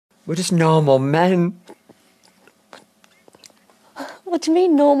We're just normal men. What do you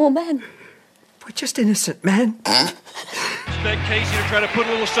mean, normal men? We're just innocent men. Expect Casey to try to put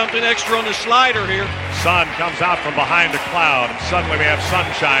a little something extra on the slider here. Sun comes out from behind a cloud, and suddenly we have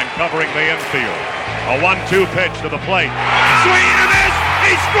sunshine covering the infield. A 1-2 pitch to the plate. Swing and a miss!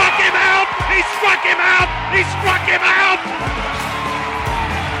 He struck him out! He struck him out! He struck him out!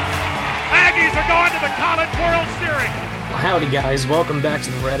 Aggies are going to the College World Series. Howdy, guys. Welcome back to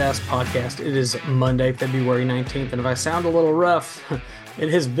the Red Ass Podcast. It is Monday, February 19th, and if I sound a little rough, it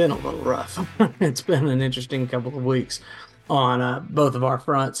has been a little rough. It's been an interesting couple of weeks on both of our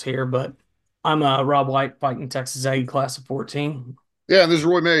fronts here, but I'm Rob White, fighting Texas Aggie class of 14. Yeah, and this is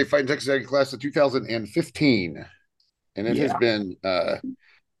Roy May, fighting Texas Aggie class of 2015. And it has been,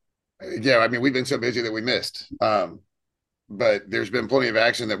 we've been so busy that we missed. But there's been plenty of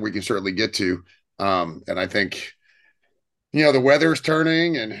action that we can certainly get to. And I think, the weather's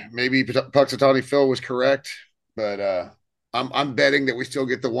turning, and maybe Puxatawny Phil was correct, but I'm betting that we still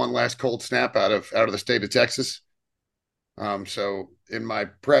get the one last cold snap out of the state of Texas. So in my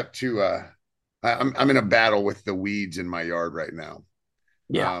prep to, I'm in a battle with the weeds in my yard right now.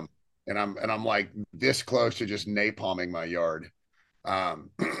 Yeah. And I'm like this close to just napalming my yard. So I'm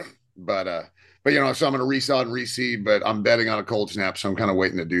going to resod and reseed, but I'm betting on a cold snap. So I'm kind of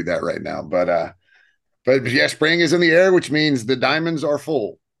waiting to do that right now. But yeah, spring is in the air, which means the diamonds are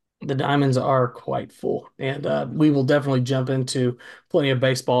full. The diamonds are quite full, and we will definitely jump into plenty of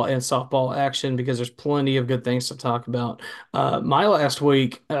baseball and softball action because there's plenty of good things to talk about. My last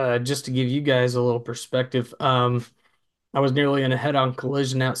week, just to give you guys a little perspective, I was nearly in a head-on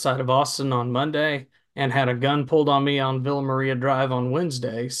collision outside of Austin on Monday and had a gun pulled on me on Villa Maria Drive on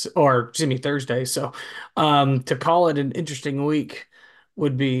Thursday. So to call it an interesting week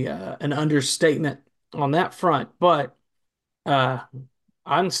would be an understatement on that front, but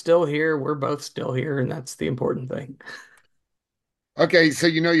I'm still here. We're both still here, and that's the important thing. Okay, so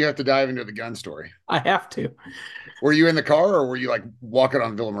you have to dive into the gun story. I have to. Were you in the car, or were you like walking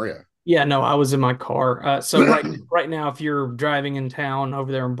on Villa Maria? Yeah, no, I was in my car. So right now, if you're driving in town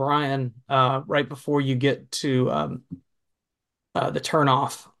over there in Bryan, right before you get to the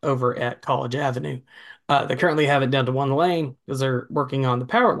turnoff over at College Avenue, they currently have it down to one lane because they're working on the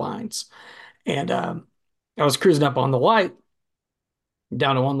power lines. And I was cruising up on the light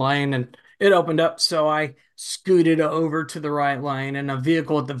down to one lane, and it opened up, so I scooted over to the right lane, and a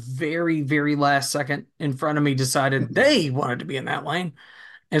vehicle at the very, very last second in front of me decided they wanted to be in that lane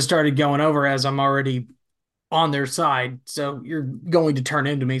and started going over as I'm already on their side. So you're going to turn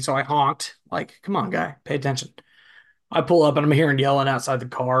into me. So I honked, like, come on, guy, pay attention. I pull up and I'm hearing yelling outside the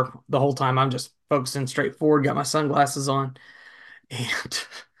car. The whole time I'm just focusing straight forward, got my sunglasses on. And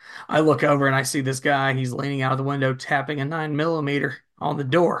I look over and I see this guy. He's leaning out of the window, tapping a 9mm on the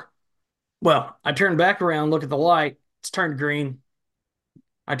door. Well, I turn back around, look at the light. It's turned green.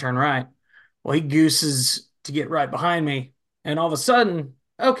 I turn right. Well, he gooses to get right behind me. And all of a sudden,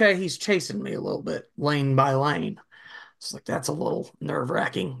 okay, he's chasing me a little bit, lane by lane. It's like, that's a little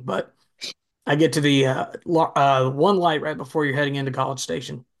nerve-wracking. But I get to the one light right before you're heading into College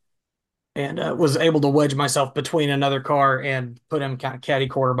Station, and was able to wedge myself between another car and put him kind of catty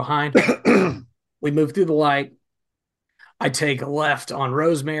corner behind. We move through the light. I take a left on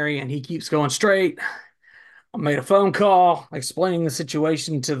Rosemary, and he keeps going straight. I made a phone call explaining the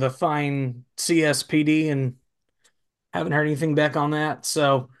situation to the fine CSPD and haven't heard anything back on that.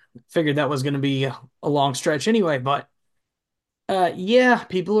 So figured that was going to be a long stretch anyway. But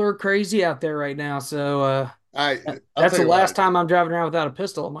people are crazy out there right now. So that's the last time I'm driving around without a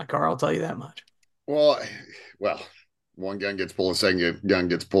pistol in my car. I'll tell you that much. Well, one gun gets pulled, a second gun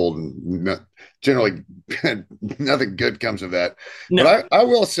gets pulled, and generally nothing good comes of that. No. But I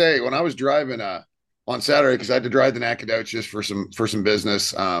will say, when I was driving on Saturday, because I had to drive to Nacogdoches for some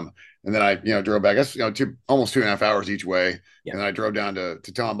business, and then I drove back. That's almost 2.5 hours each way, and then I drove down to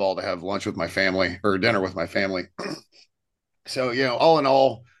Tomball to have lunch with my family, or dinner with my family. So all in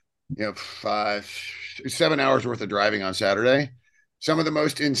all, 7 hours worth of driving on Saturday. Some of the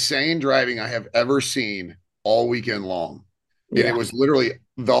most insane driving I have ever seen all weekend long. And it was literally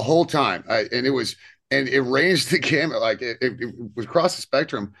the whole time. And it ranged the gamut. Like it was across the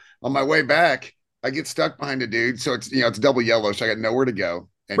spectrum. On my way back, I get stuck behind a dude. So it's double yellow. So I got nowhere to go.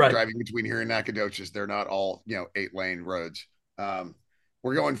 And driving between here and Nacogdoches, they're not all, 8-lane roads.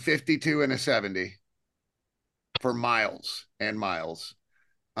 We're going 52 and a 70 for miles and miles.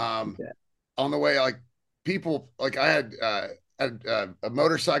 On the way, like people, like I had a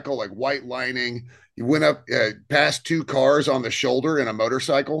motorcycle, like white lining. You went up past two cars on the shoulder in a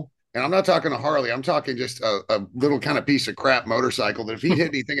motorcycle, And I'm not talking a Harley. I'm talking just a little kind of piece of crap motorcycle that if he hit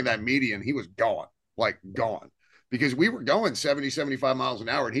anything in that median, he was gone, like gone. Because we were going 70, 75 miles an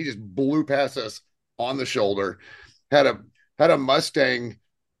hour and he just blew past us on the shoulder. Had a had a Mustang.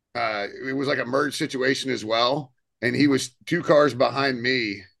 It was like a merge situation as well. And he was 2 cars behind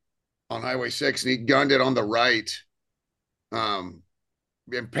me on Highway 6 and he gunned it on the right. And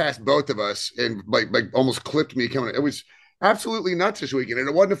passed both of us and like almost clipped me coming. It was absolutely nuts this weekend. And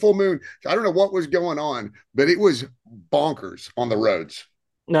it wasn't a full moon. I don't know what was going on, but it was bonkers on the roads.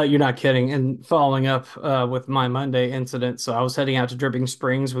 No, you're not kidding. And following up with my Monday incident, so I was heading out to Dripping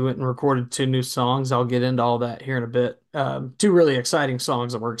Springs. We went and recorded 2 new songs. I'll get into all that here in a bit. Two really exciting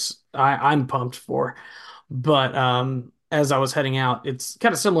songs that I'm pumped for. But as I was heading out, it's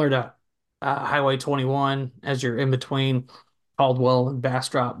kind of similar to Highway 21 as you're in between Caldwell and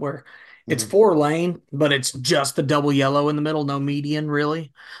Bastrop, where it's Mhm. 4 lane, but it's just the double yellow in the middle, no median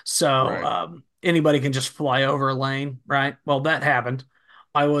really. So Right. anybody can just fly over a lane, right? Well, that happened.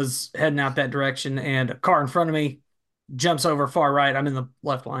 I was heading out that direction, and a car in front of me jumps over far right. I'm in the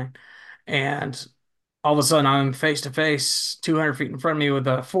left lane, and all of a sudden I'm face to face, 200 feet in front of me with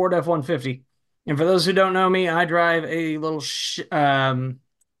a Ford F-150. And for those who don't know me, I drive a little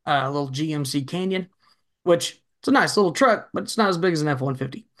GMC Canyon, which it's a nice little truck, but it's not as big as an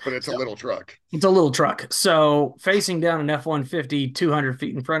F-150. But it's a So little truck. it's a little truck. So facing down an F-150, 200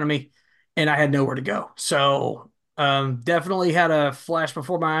 feet in front of me, and I had nowhere to go. So definitely had a flash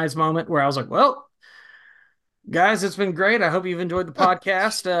before my eyes moment where I was like, well, guys, it's been great. I hope you've enjoyed the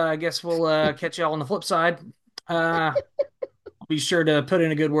podcast. I guess we'll catch y'all on the flip side. I'll be sure to put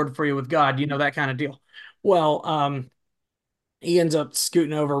in a good word for you with God, that kind of deal. Well, he ends up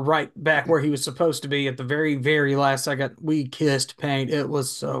scooting over right back where he was supposed to be at the very, very last second. We kissed paint. It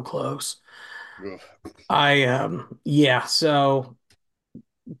was so close. Ugh. Yeah, so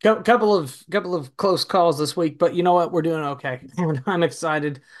couple of close calls this week, but you know what? We're doing okay. And I'm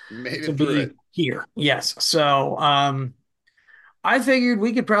excited Made to it through be it. here. Yes. So, I figured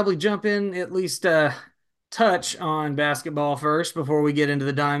we could probably jump in at least touch on basketball first before we get into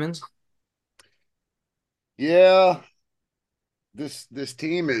the diamonds. Yeah, this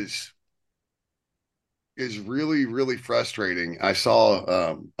team is really really frustrating. I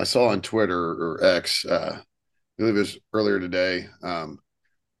saw on Twitter or X, I believe it was earlier today.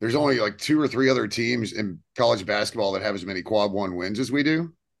 There's only like 2 or 3 other teams in college basketball that have as many quad one wins as we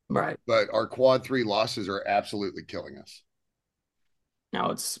do, Right. but our quad three losses are absolutely killing us. No,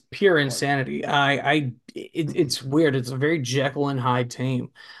 it's pure insanity. It's weird. It's a very Jekyll and Hyde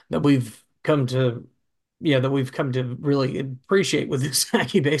team that we've come to, yeah, that we've come to really appreciate with this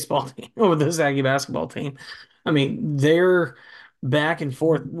Aggie baseball team, or with this Aggie basketball team. I mean, they're back and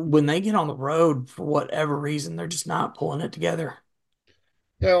forth when they get on the road for whatever reason. They're just not pulling it together.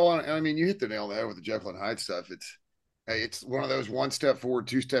 Yeah, well, I mean, you hit the nail on the head with the Jekyll and Hyde stuff. It's one of those 1 step forward,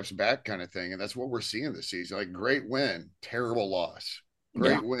 2 steps back kind of thing, and that's what we're seeing this season. Like great win, terrible loss, Yeah,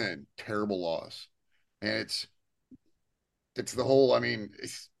 great win, terrible loss, and it's the whole. I mean,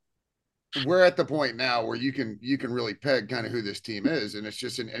 we're at the point now where you can really peg kind of who this team is, and it's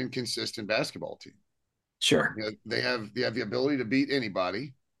just an inconsistent basketball team. sure. They have the ability to beat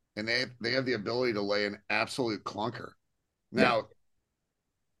anybody, and they have the ability to lay an absolute clunker. Yeah, Now,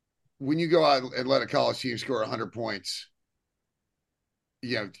 when you go out and let a college team score 100 points,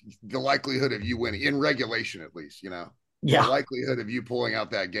 the likelihood of you winning in regulation, at least, the yeah, likelihood of you pulling out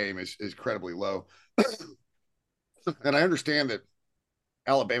that game is incredibly low. And I understand that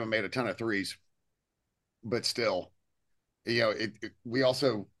Alabama made a ton of threes, but still, we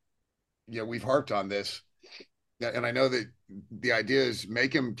also, we've harped on this. And I know that the idea is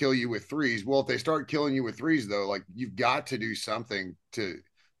make them kill you with threes. Well, if they start killing you with threes, though, like you've got to do something to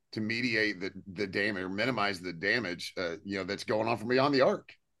mediate the damage or minimize the damage, that's going on from beyond the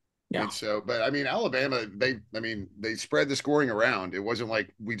arc. yeah. And so, but I mean, Alabama, they spread the scoring around. It wasn't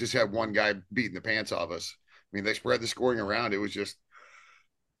like we just had one guy beating the pants off us. I mean, they spread the scoring around. It was just,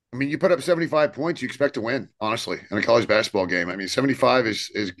 I mean, you put up 75 points, you expect to win, honestly, in a college basketball game. I mean, 75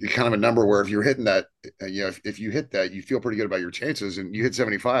 is kind of a number where if you're hitting that, if you hit that, you feel pretty good about your chances, and you hit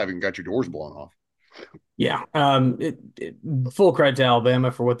 75 and got your doors blown off. Yeah, full credit to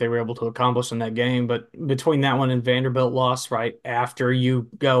Alabama for what they were able to accomplish in that game. But between that one and Vanderbilt loss right after you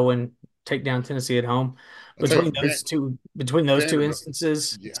go and take down Tennessee at home, I'll tell you what, between those two Vanderbilt,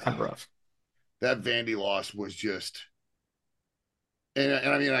 instances, it's yeah, kind of rough. that Vandy loss was just, and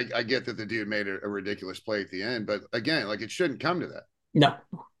I mean, I get that the dude made a ridiculous play at the end, but again, like it shouldn't come to that, No,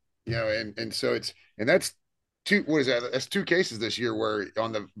 and so that's two. What is that? That's 2 cases this year where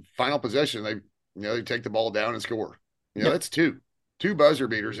on the final possession they take the ball down and score. yep, That's two two buzzer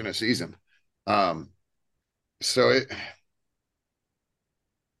beaters in a season. Um, so it,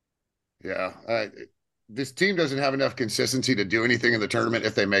 yeah, this team doesn't have enough consistency to do anything in the tournament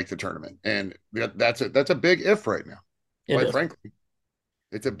if they make the tournament, and that's a big if right now. It Quite is. frankly,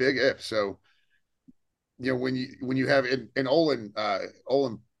 it's a big if. So when you have and Olin,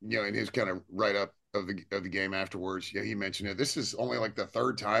 in his kind of write up of the game afterwards, he mentioned it. This is only like the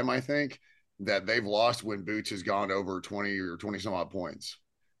third time I think that they've lost when Boots has gone over 20 or 20 some odd points.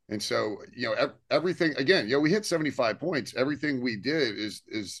 And so, everything again, we hit 75 points. Everything we did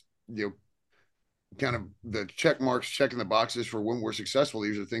is kind of the check marks, checking the boxes for when we're successful.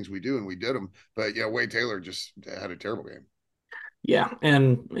 These are the things we do, and we did them. But Wade Taylor just had a terrible game. Yeah,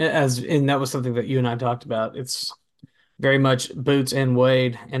 and that was something that you and I talked about. It's very much Boots and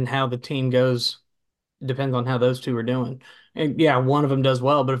Wade, and how the team goes depends on how those two are doing. And yeah, one of them does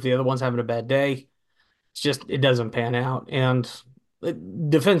well, but if the other one's having a bad day, it doesn't pan out. And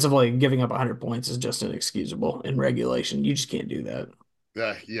defensively, giving up 100 points is just inexcusable in regulation. You just can't do that.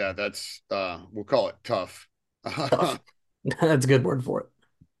 Yeah, that's we'll call it tough. Tough. That's a good word for it.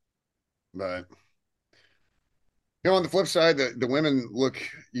 But on the flip side, the women look.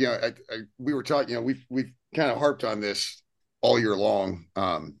 We were talking. We've kind of harped on this all year long,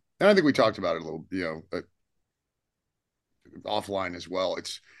 and I think we talked about it a little, offline as well.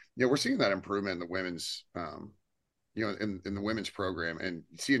 It's we're seeing that improvement in the women's, in the women's program, and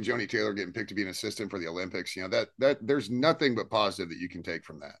seeing Joni Taylor getting picked to be an assistant for the Olympics. That there's nothing but positive that you can take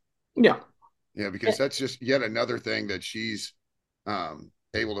from that. Yeah. Yeah, because that's just yet another thing that she's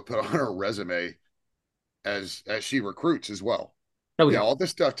able to put on her resume as she recruits as well. Oh, yeah. All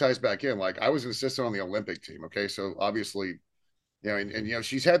this stuff ties back in. Like I was an assistant on the Olympic team. Okay. So obviously, and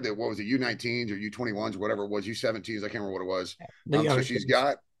she's had what was it, U19s or U21s, or whatever it was, U17s. I can't remember what it was. So she's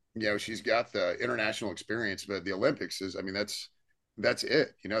got the international experience, but the Olympics is, that's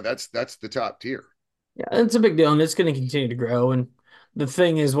it. That's the top tier. Yeah, it's a big deal, and it's going to continue to grow. And the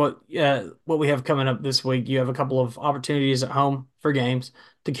thing is, what we have coming up this week, you have a couple of opportunities at home for games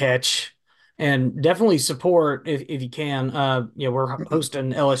to catch, and definitely support if you can. We're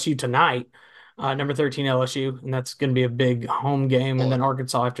hosting LSU tonight, number 13 LSU, and that's going to be a big home game, and then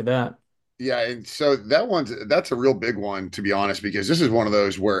Arkansas after that. Yeah, and so that's a real big one, to be honest, because this is one of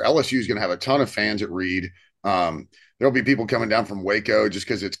those where LSU is going to have a ton of fans at Reed. There'll be people coming down from Waco just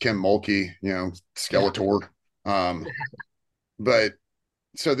because it's Kim Mulkey, Skeletor. But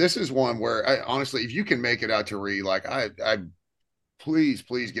so this is one where I honestly, if you can make it out to Reed, like I please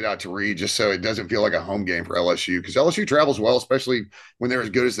get out to Reed just so it doesn't feel like a home game for LSU, because LSU travels well, especially when they're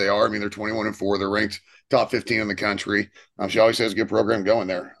as good as they are. They're 21-4. They're ranked top 15 in the country. She always has a good program going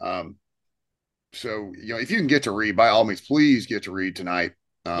there. So, if you can get to Reed, by all means, please get to Reed tonight.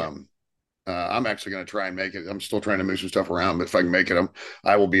 I'm actually going to try and make it. I'm still trying to move some stuff around, but if I can make it,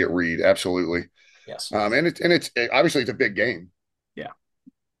 I will be at Reed. Absolutely. Yes. And it's obviously it's a big game. Yeah.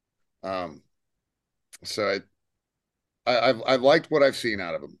 So I've liked what I've seen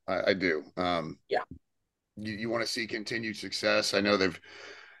out of them. I do. Yeah. You want to see continued success. I know they've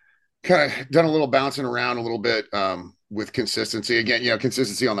kind of done a little bouncing around a little bit with consistency. Again,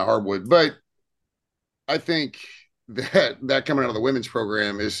 consistency on the hardwood, but I think that coming out of the women's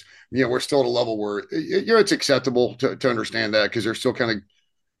program is, we're still at a level where it's acceptable to understand that, because they're still kind of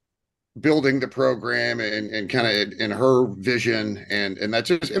building the program and kind of in her vision, and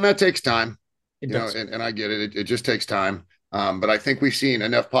that takes time. It does. And I get it. It just takes time. But I think we've seen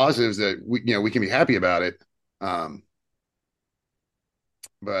enough positives that we can be happy about it.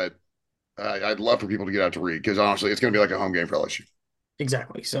 But I'd love for people to get out to Reed, because honestly, it's going to be like a home game for LSU.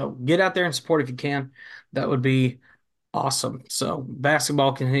 Exactly. So get out there and support if you can. That would be awesome. So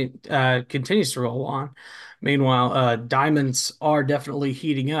basketball continues to roll on. Meanwhile, diamonds are definitely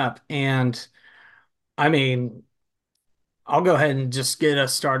heating up, and I'll go ahead and just get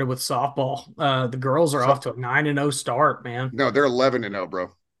us started with softball. The girls are off to a 9-0 start, man. No, they're 11-0,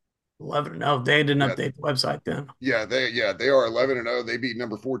 bro. 11-0. They didn't update the website then. Yeah, they are 11-0. They beat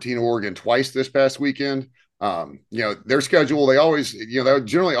number 14 Oregon twice this past weekend. Their schedule, they always, they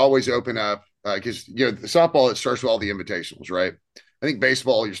generally always open up because the softball, it starts with all the invitationals, right? I think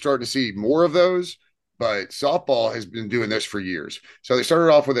baseball, you're starting to see more of those, but softball has been doing this for years. So they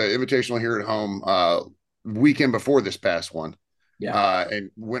started off with an invitational here at home weekend before this past one. Yeah.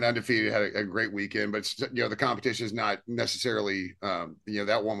 And went undefeated, had a great weekend, but the competition is not necessarily,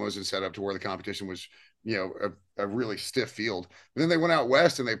 that one wasn't set up to where the competition was, a really stiff field. But then they went out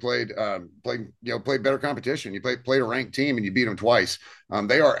west and they played better competition. You played a ranked team and you beat them twice.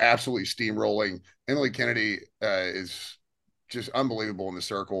 They are absolutely steamrolling. Emily Kennedy is just unbelievable in the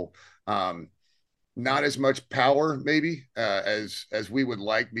circle. not as much power maybe as we would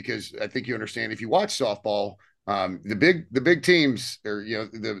like, because I think you understand if you watch softball, the big teams, or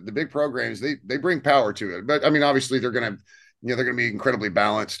the big programs, they bring power to it. But I mean, obviously they're gonna be incredibly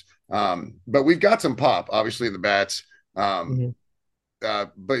balanced. But we've got some pop obviously in the bats. Um,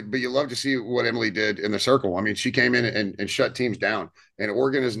 Mhm. but you love to see what Emily did in the circle. I mean, she came in and shut teams down, and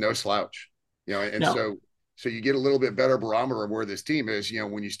Oregon is no slouch, and No, so you get a little bit better barometer of where this team is,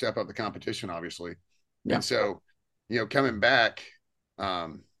 when you step up the competition, obviously. yeah, And so, coming back,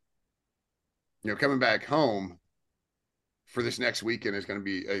 coming back home for this next weekend is going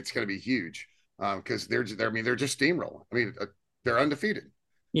to be huge, because I mean, they're just steamrolling. I mean, they're undefeated,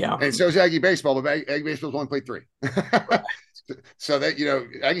 yeah, and so is Aggie baseball, but Aggie baseball's only played three. So that,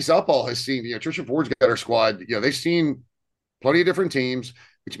 Aggie softball has seen, Trisha Ford's got her squad. They've seen plenty of different teams,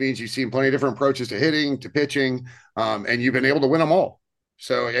 which means you've seen plenty of different approaches to hitting, to pitching, and you've been able to win them all.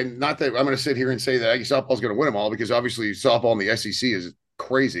 So, and not that I'm going to sit here and say that Aggie softball is going to win them all, because obviously softball in the SEC is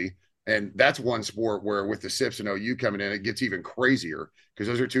crazy. And that's one sport where with the SIPs and OU coming in, it gets even crazier, because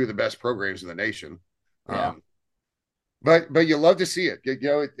those are two of the best programs in the nation. yeah, Um, but you love to see it.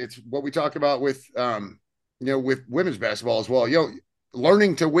 It's what we talk about with women's basketball as well.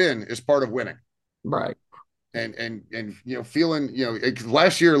 Learning to win is part of winning, right. and feeling,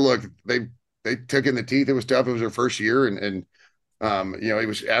 last year, look, they took in the teeth. It was tough. It was their first year, and it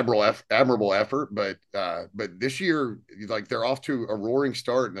was admirable effort. But this year, like, they're off to a roaring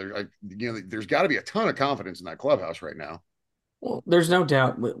start, and they're like, there's got to be a ton of confidence in that clubhouse right now. Well, there's no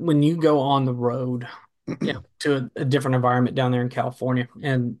doubt when you go on the road, to a different environment down there in California,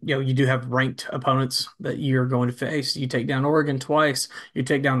 and you do have ranked opponents that you're going to face. You take down Oregon twice, you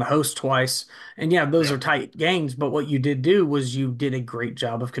take down the host twice, and yeah, those Yeah. are tight games. But what you did do was you did a great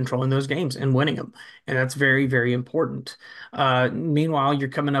job of controlling those games and winning them, and that's very, very important. Meanwhile, you're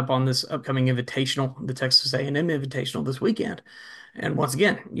coming up on this upcoming invitational, the Texas A&M Invitational this weekend. And once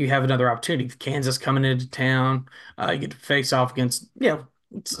again, you have another opportunity. Kansas coming into town. You get to face off against,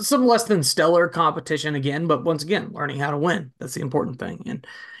 some less than stellar competition again, but once again, learning how to win. That's the important thing.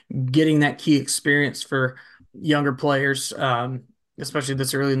 And getting that key experience for younger players, especially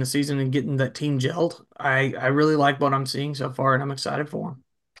this early in the season, and getting that team gelled. I really like what I'm seeing so far, and I'm excited for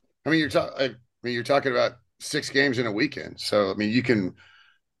them. You're talking about 6 games in a weekend. So, I mean,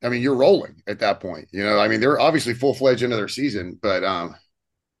 you're rolling at that point. I mean, they're obviously full-fledged into their season, but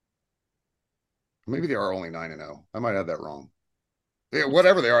maybe they are only 9-0. I might have that wrong. Yeah,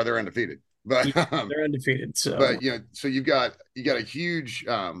 whatever they are, they're undefeated. But They're undefeated, so but so you got a huge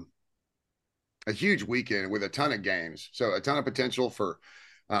weekend with a ton of games, so a ton of potential for,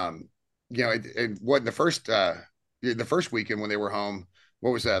 and what the first weekend when they were home,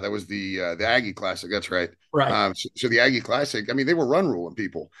 what was that? That was the Aggie Classic. That's right. right. So the Aggie Classic, I mean, they were run ruling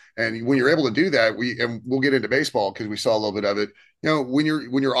people, and when you're able to do that, and we'll get into baseball because we saw a little bit of it. When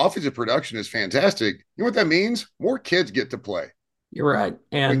your offensive production is fantastic, you know what that means? More kids get to play. You're right.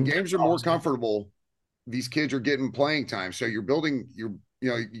 When And games are more comfortable, these kids are getting playing time. So you're building you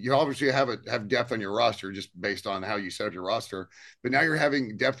obviously have depth on your roster just based on how you set up your roster, but now you're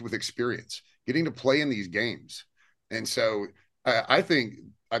having depth with experience, getting to play in these games. And so I think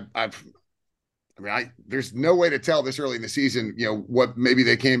there's no way to tell this early in the season, what maybe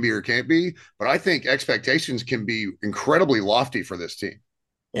they can be or can't be, but I think expectations can be incredibly lofty for this team.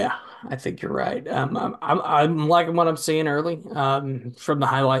 yeah, I think you're right. I'm liking what I'm seeing early. From the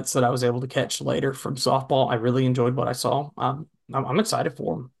highlights that I was able to catch later from softball, I really enjoyed what I saw. I'm excited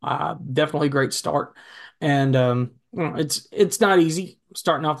for them. Definitely a great start, and it's not easy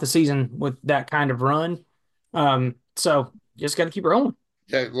starting off the season with that kind of run. So just got to keep rolling.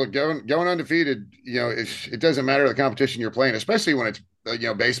 Yeah, look, going undefeated, it doesn't matter the competition you're playing, especially when it's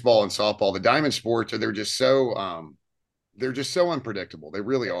baseball and softball. The diamond sports, they're just so unpredictable. They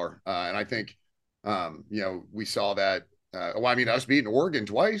really are. And I think, we saw that. Well, I mean, us beating Oregon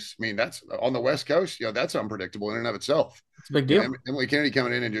twice. I mean, that's on the West Coast. That's unpredictable in and of itself. It's a big deal. Emily Kennedy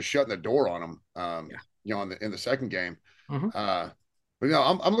coming in and just shutting the door on them. Yeah. In the second game. Mm-hmm. But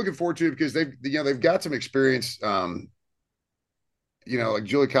I'm looking forward to it because they've got some experience. Like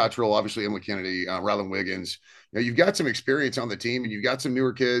Julie Cottrell, obviously Emily Kennedy, Rylan Wiggins. You've got some experience on the team, and you've got some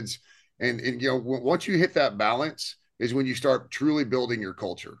newer kids. And once you hit that balance, is when you start truly building your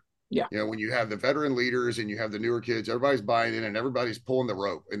culture. Yeah. When you have the veteran leaders and you have the newer kids, everybody's buying in and everybody's pulling the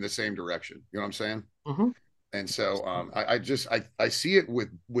rope in the same direction. You know what I'm saying? Mm-hmm. And so I see it with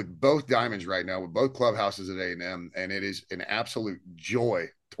both diamonds right now, with both clubhouses at A&M, and it is an absolute joy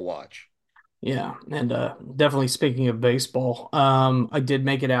to watch. Yeah, and definitely speaking of baseball, I did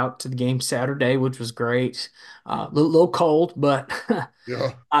make it out to the game Saturday, which was great. A little cold, but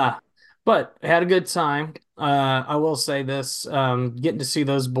Yeah. But I had a good time. I will say this, getting to see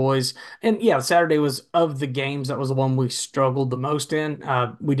those boys. And yeah, Saturday was of the games, that was the one we struggled the most in.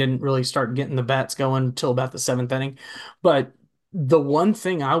 We didn't really start getting the bats going until about the seventh inning. But the one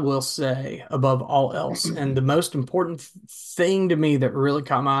thing I will say above all else, and the most important thing to me that really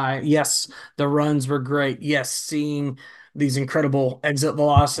caught my eye, yes, the runs were great. Yes, seeing these incredible exit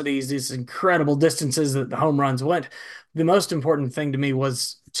velocities, these incredible distances that the home runs went. The most important thing to me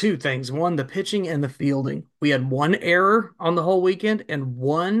was two things. One, the pitching and the fielding. We had one error on the whole weekend and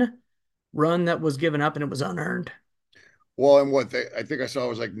one run that was given up and it was unearned. Well, and I think I saw it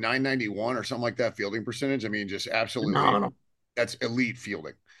was like 991 or something like that fielding percentage. I mean, just absolutely, Phenomenal. that's elite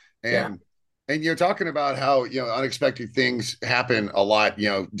fielding. Yeah. And you're talking about how, unexpected things happen a lot,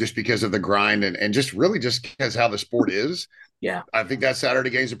 just because of the grind and just really just because how the sport is. Yeah. I think that Saturday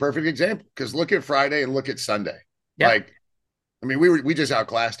game is a perfect example because look at Friday and look at Sunday. Yeah. Like, I mean, we just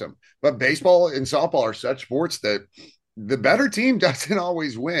outclassed them. But baseball and softball are such sports that the better team doesn't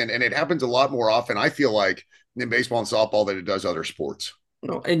always win, and it happens a lot more often. I feel like in baseball and softball than it does other sports.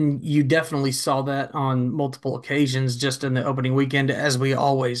 No, and you definitely saw that on multiple occasions just in the opening weekend, as we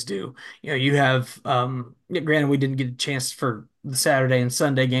always do. You have, granted, we didn't get a chance for the Saturday and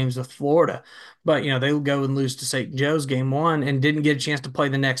Sunday games with Florida, but, they'll go and lose to St. Joe's game one and didn't get a chance to play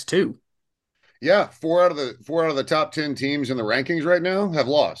the next two. Yeah, four out of the top 10 teams in the rankings right now have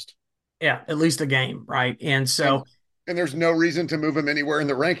lost. Yeah, at least a game, right? And And so, and there's no reason to move them anywhere in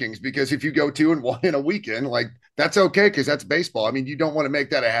the rankings because if you go 2-1 in a weekend, like that's okay because that's baseball. I mean, you don't want to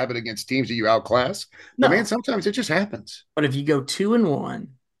make that a habit against teams that you outclass. But man, no, sometimes it just happens. but if you go 2-1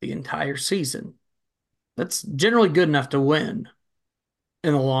 the entire season, that's generally good enough to win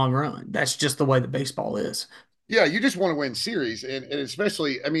in the long run. That's just the way that baseball is. Yeah, you just want to win series, and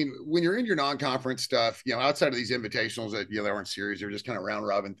especially, I mean, when you're in your non-conference stuff, outside of these invitationals that they aren't series, they're just kind of round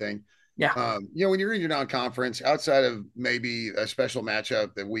robin thing. Yeah, When you're in your non-conference, outside of maybe a special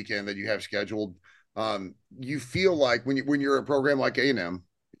matchup the weekend that you have scheduled, you feel like when you're a program like A&M,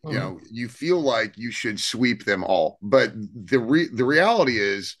 mhm. you feel like you should sweep them all. But the reality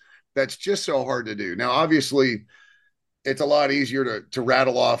is that's just so hard to do. Now, obviously it's a lot easier to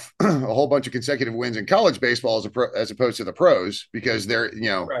rattle off a whole bunch of consecutive wins in college baseball as opposed to the pros because they're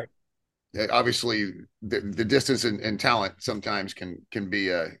Right. obviously the distance and talent sometimes can be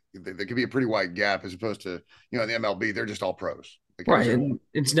there can be a pretty wide gap as opposed to in the MLB they're just all pros the guys Right. that And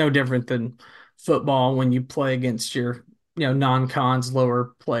it's no different than football when you play against your, non-cons,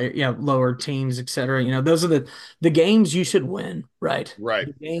 lower play, lower teams, et cetera. Those are the games you should win, right? right.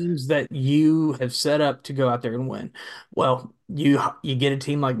 The games that you have set up to go out there and win. Well, you get a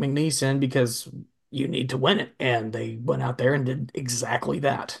team like McNeese because you need to win it. And they went out there and did exactly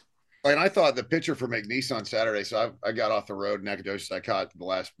that. And I thought the pitcher for McNeese on Saturday, so I got off the road in Nacogdoches. I caught the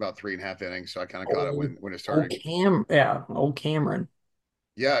last about 3.5 innings, so I kind of caught it Old, when it old started. Old Cameron.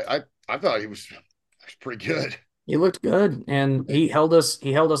 Yeah, I thought he was pretty good. He looked good and he held us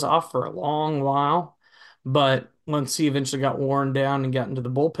off for a long while. But once he eventually got worn down and got into the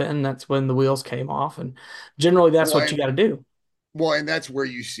bullpen, that's when the wheels came off. And generally that's Well, what you got to do. and that's where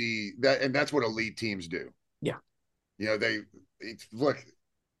you see that, and that's what elite teams do. Yeah. Look,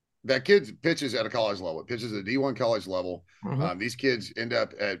 that kid pitches at a college level. It pitches at a D1 college level. Hmm. These kids end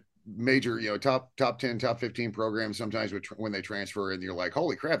up at major, top 10, top 15 programs sometimes when they transfer, and you're like,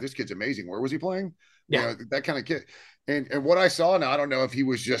 holy crap, this kid's amazing. Where was he playing? Yeah. That kind of kid. And what I saw now, I don't know if he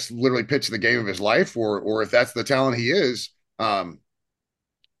was just literally pitching the game of his life or if that's the talent he is. And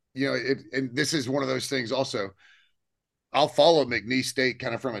this is one of those things also. I'll follow McNeese State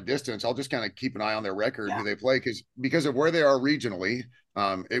kind of from a distance. I'll just kind of keep an eye on their record, Yeah. who they play, because of where they are regionally.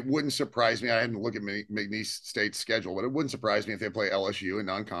 It wouldn't surprise me. I hadn't looked at McNeese State's schedule, but it wouldn't surprise me if they play LSU in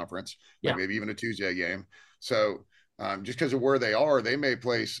non-conference, like Yeah. maybe even a Tuesday game. So just because of where they are, they may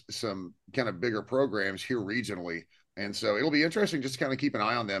play some kind of bigger programs here regionally, and so it'll be interesting just to kind of keep an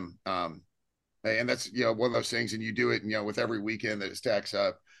eye on them. And that's one of those things, and you do it with every weekend that it stacks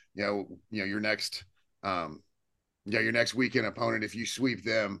up. Your next. Your next weekend opponent, if you sweep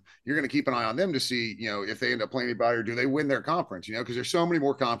them, you're going to keep an eye on them to see, if they end up playing anybody or do they win their conference, because there's so many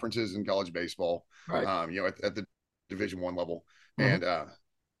more conferences in college baseball, Right. at the Division I level. Mhm. And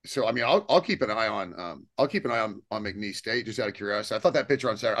so, I mean, I'll keep an eye on McNeese State just out of curiosity. I thought that pitcher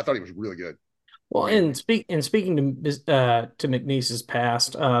on Saturday, I thought he was really good. Well, I mean, speaking to McNeese's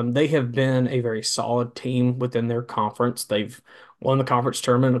past, they have been a very solid team within their conference. They've won the conference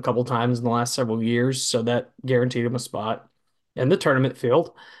tournament a couple times in the last several years, so that guaranteed them a spot in the tournament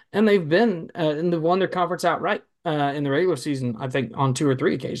field. And they've won their conference outright in the regular season, I think, on two or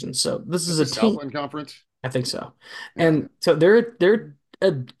three occasions. So this is that's a the team. Southland Conference. I think so. Yeah. And so they're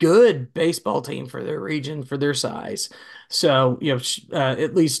a good baseball team for their region, for their size. So,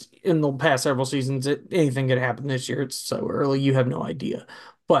 at least in the past several seasons, anything could happen this year. It's so early, you have no idea.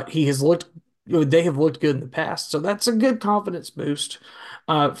 But they have looked good in the past. So that's a good confidence boost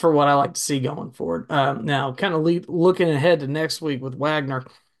for what I like to see going forward. Now, kind of looking ahead to next week with Wagner,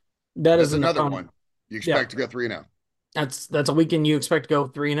 that That's is an another opponent. one. You Yeah, expect to go 3-0. that's a weekend you expect to go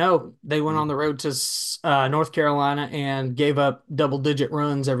 3-0. They went on Mhm. the road to North Carolina and gave up double-digit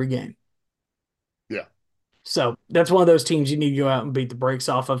runs every game. Yeah, So that's one of those teams you need to go out and beat the brakes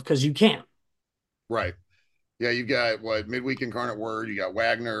off of because you can't. right. Yeah, you got what midweek Incarnate Word. You got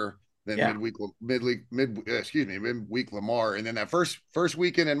Wagner, then Yeah, midweek Lamar, and then that first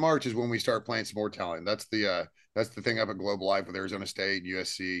weekend in March is when we start playing some more talent. That's the thing up at Global Life with Arizona State,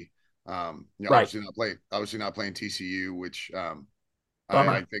 USC. right. Obviously not playing TCU, which I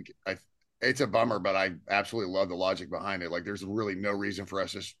Bummer. think it's a bummer, but I absolutely love the logic behind it. Like, there's really no reason for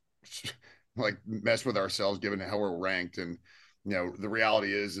us to like mess with ourselves given how we're ranked, and the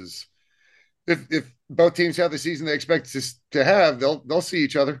reality is if both teams have the season they expect to have, they'll see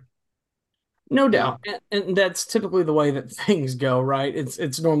each other. No You know, doubt. And that's typically the way that things go, right?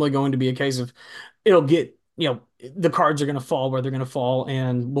 It's normally going to be a case of it'll get, the cards are going to fall where they're going to fall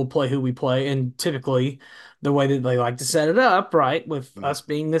and we'll play who we play. And typically the way that they like to set it up, right, with mm, us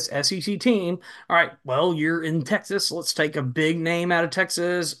being this SEC team, all right, well, you're in Texas. Let's take a big name out of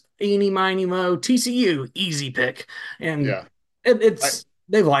Texas. Eeny, miny, mo, TCU, easy pick. And yeah. I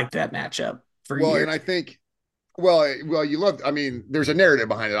they like that matchup for well, and years. I think you love. I mean, there's a narrative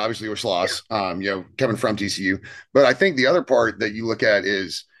behind it, obviously, with Schloss, coming from TCU. But I think the other part that you look at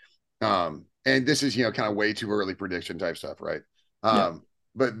is, and this is kind of way too early prediction type stuff, right? Yeah.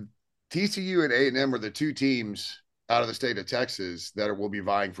 But TCU and A&M are the two teams out of the state of Texas that will be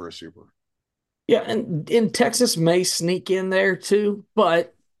vying for a super. Yeah, and Texas may sneak in there too,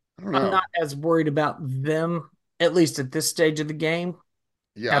 but I don't I'm know. not as worried about them, at least at this stage of the game.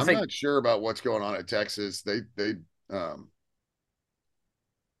 Yeah, I I'm think not sure about what's going on at Texas. Um,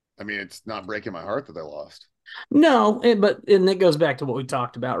 I mean, it's not breaking my heart that they lost. no, and it goes back to what we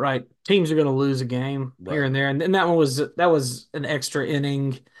talked about, right? Teams are going to lose a game here Right. and there, and that was an extra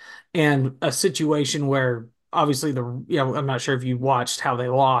inning and a situation where obviously I'm not sure if you watched how they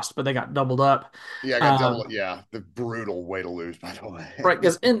lost, but they got doubled up. Yeah, I got double. Um, Yeah, the brutal way to lose, by the way. Right,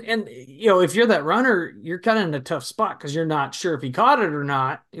 because and if you're that runner, you're kind of in a tough spot because you're not sure if he caught it or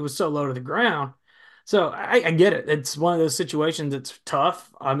not. It was so low to the ground. So I get it. It's one of those situations that's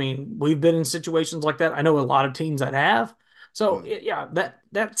tough. I mean, we've been in situations like that. I know a lot of teams that have. So Mm. yeah,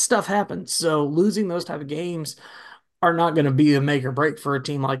 that stuff happens. So losing those type of games are not going to be a make or break for a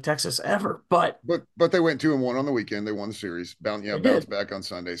team like Texas ever. But But they went 2-1 on the weekend. They won the series. they Bounced did. back on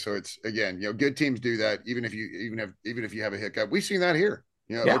Sunday. So it's again, good teams do that. Even if you have a hiccup, we've seen that here.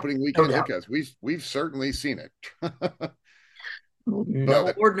 Yeah, Opening no weekend doubt. hiccups. We've certainly seen it. No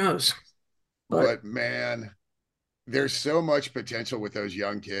but Lord knows. But but man, there's so much potential with those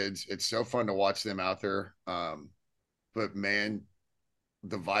young kids. It's so fun to watch them out there. But man,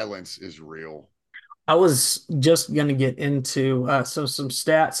 the violence is real. I was just gonna get into some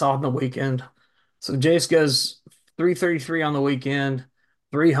stats on the weekend. So Jace goes 333 on the weekend,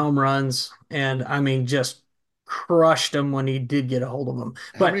 3 home runs, and I mean just crushed him when he did get a hold of them.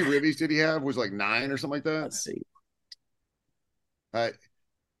 How But many ribbies did he have? Was like 9 or something like that. let's see. I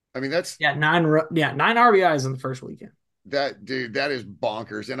I mean that's Yeah, nine RBIs in the first weekend. that dude. That is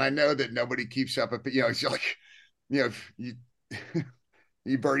bonkers. And I know that nobody keeps up. It's like if you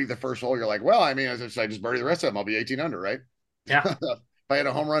you birdie the first hole, you're like, well, I mean, as I just birdie the rest of them, I'll be 18 under, right? Yeah. If I had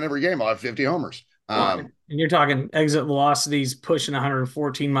a home run every game, I'll have 50 homers. Well, and you're talking exit velocities pushing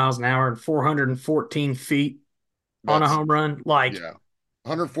 114 miles an hour and 414 feet on a That's home run. Like, yeah,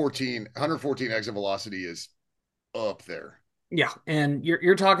 114 exit velocity is up there. yeah, and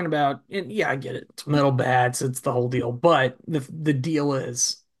you're talking about, and yeah, I get it. It's metal bats, it's the whole deal. But the deal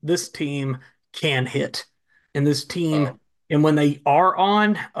is this team can hit, and this team, Oh, and when they are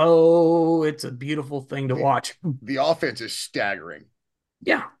on, oh, it's a beautiful thing to the watch. the offense is staggering.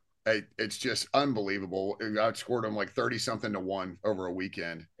 Yeah, It's just unbelievable. I outscored them like 30 something to 1 over a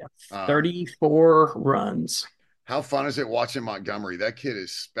weekend. yeah. Um, 34 runs. how fun is it watching Montgomery? That kid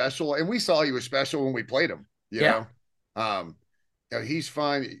is special, and we saw he was special when we played him. Yeah. Um, he's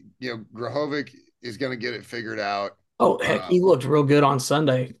fine. Grahovic is going to get it figured out. Oh, heck, he Um, looked real good on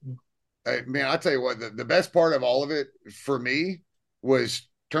Sunday. man, I'll tell you what, the best part of all of it for me was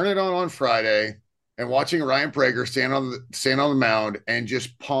turning it on Friday and watching Ryan Prager stand on the mound and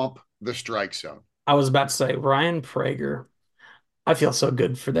just pump the strike zone. I was about to say Ryan Prager. I feel so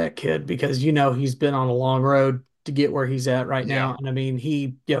good for that kid because he's been on a long road to get where he's at right Yeah. now. And I mean,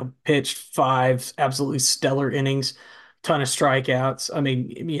 he, pitched five absolutely stellar innings, ton of strikeouts. I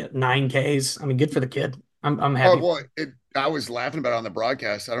mean, 9 Ks. I mean, good for the kid. I'm Oh happy. well, I was laughing about it on the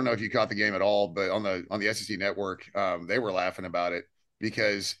broadcast. I don't know if you caught the game at all, but on the SEC network, they were laughing about it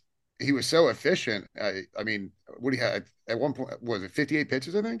because he was so efficient. I mean, what he had at one point was it 58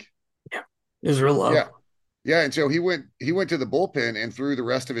 pitches, I think. Yeah. It was real Yeah, low. yeah, and so he went to the bullpen and threw the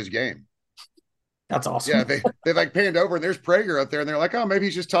rest of his game. That's Yeah, awesome. they like panned over and there's Prager up there and they're like, oh, maybe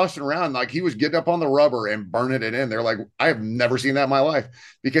he's just tossing around. Like he was getting up on the rubber and burning it in. They're like, I have never seen that in my life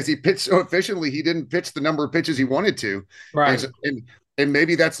because he pitched so efficiently. He didn't pitch the number of pitches he wanted to. And Right. so, and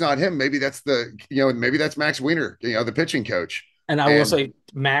maybe that's not him. Maybe that's maybe that's Max Weiner, the pitching coach. And I will And say,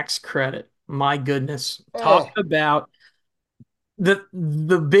 max credit. My goodness. Talk oh about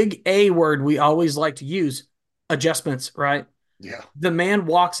the big A word we always like to use, adjustments, right? yeah. The man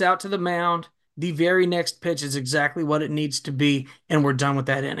walks out to the mound. The very next pitch is exactly what it needs to be, and we're done with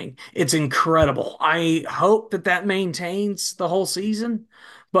that inning. It's incredible. I hope that maintains the whole season,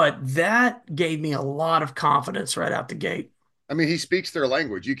 but that gave me a lot of confidence right out the gate. I mean, he speaks their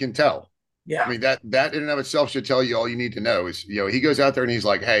language. You can tell. I Yeah. mean, that in and of itself should tell you all you need to know is, he goes out there and he's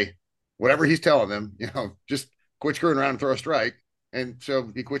like, hey, whatever he's telling them, just quit screwing around and throw a strike. And so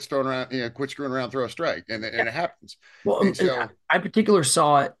he quits throwing around, quit screwing around, throw a strike. And it happens. Well, And and so, I particularly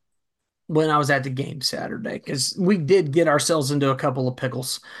saw it when I was at the game Saturday because we did get ourselves into a couple of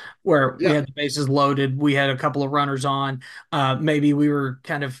pickles where we yeah, had the bases loaded. We had a couple of runners on. Maybe we were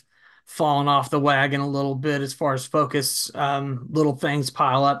kind of falling off the wagon a little bit as far as focus. Little things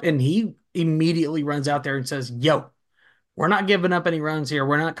pile up, and he immediately runs out there and says, "Yo, we're not giving up any runs here.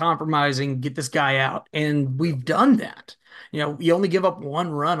 We're not compromising. Get this guy out." And we've done that. You only give up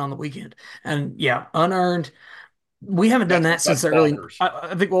one run on the weekend, and yeah, unearned. We haven't done that since that's the early, bonkers.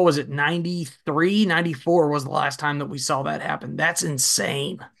 I think, what was it, 93, 94 was the last time that we saw that happen. That's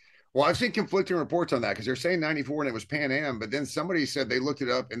insane. Well, I've seen conflicting reports on that because they're saying 94 and it was Pan Am, but then somebody said they looked it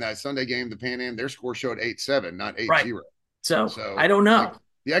up in that Sunday game, the Pan Am, their score showed 8-7, not eight Right. zero. So I So, don't like, know.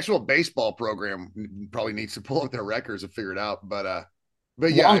 the actual baseball program probably needs to pull up their records and figure it out.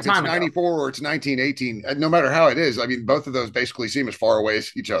 But yeah, Long if it's time ago. 94 or it's 1918, no matter how it is, I mean, both of those basically seem as far away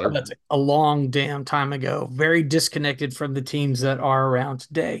as each Oh, other. that's a long damn time ago. Very disconnected from the teams that are around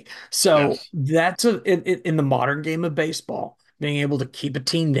today. So Yes. that's in the modern game of baseball, being able to keep a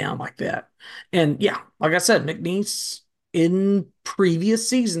team down like that. And yeah, like I said, McNeese in previous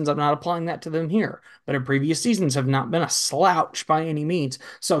seasons, I'm not applying that to them here, but in previous seasons have not been a slouch by any means.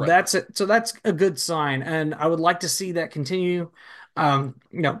 So Right. that's it. So that's a good sign, and I would like to see that continue.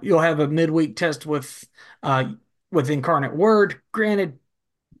 You'll have a midweek test uh with Incarnate Word. Granted,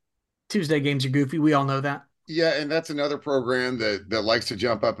 Tuesday games are goofy. We all know that. Yeah, and that's another program that likes to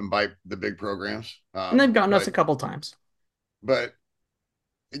jump up and bite the big programs. And they've gotten us But a couple times. but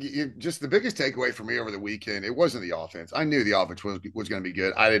just the biggest takeaway for me over the weekend, it wasn't the offense. I knew the offense was going to be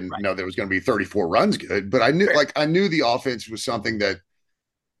good. I didn't Right. know there was going to be 34 runs good, but I knew the offense was something that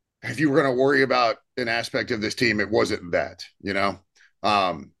if you were going to worry about an aspect of this team, it wasn't that.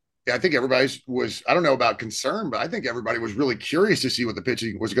 I think everybody's was, I don't know about concern, but I think everybody was really curious to see what the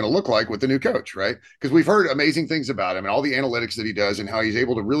pitching was going to look like with the new coach, right? Because we've heard amazing things about him and all the analytics that he does and how he's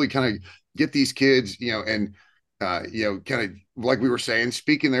able to really kind of get these kids, and kind of like we were saying,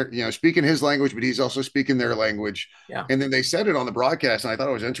 speaking his language, but he's also speaking their language. Yeah. And then they said it on the broadcast, and I thought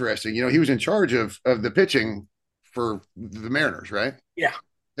it was interesting. He was in charge of the pitching for the Mariners, right? Yeah.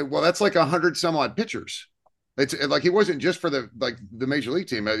 Well, that's like 100 some odd pitchers. It's like he wasn't just for the major league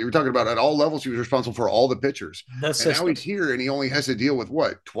team. You were talking about at all levels. He was responsible for all the pitchers. The And now system. he's here, and he only has to deal with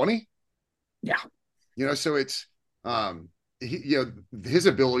what 20. Yeah. So it's his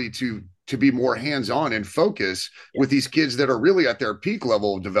ability to be more hands on and focus with these kids that are really at their peak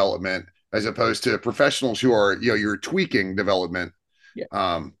level of development, as opposed to professionals who are you're tweaking development. Yeah.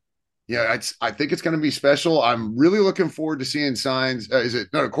 I think it's going to be special. I'm really looking forward to seeing signs. Is it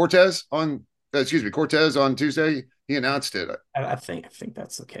no Cortez on? Excuse me, Cortez on Tuesday. He announced it. I think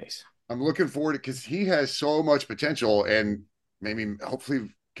that's the case. I'm looking forward to because he has so much potential, and maybe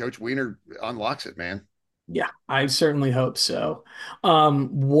hopefully Coach Weiner unlocks it, man. Yeah, I certainly hope so.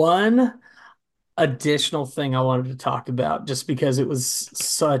 One additional thing I wanted to talk about, just because it was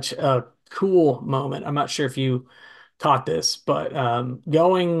such a cool moment. I'm not sure if you caught this, but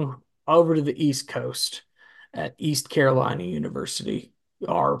going over to the East Coast at East Carolina University,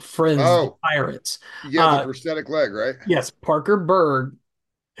 our friends, the Oh, Pirates. yeah, the prosthetic leg, right? Yes, Parker Berg,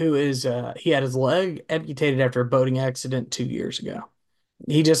 who is he had his leg amputated after a boating accident 2 years ago.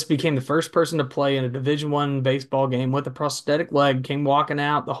 He just became the first person to play in a Division I baseball game with a prosthetic leg, came walking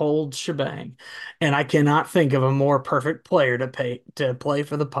out the whole shebang. And I cannot think of a more perfect player to play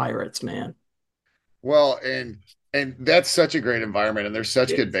for the Pirates, man. Well, and that's such a great environment, and there's such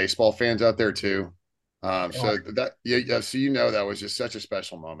It good is. baseball fans out there too. They So are. that yeah, so that was just such a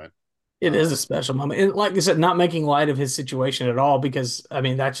special moment. It is a Um, special moment. And like I said, not making light of his situation at all, because I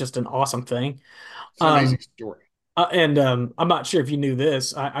mean that's just an awesome thing. it's an amazing Um, story. and I'm not sure if you knew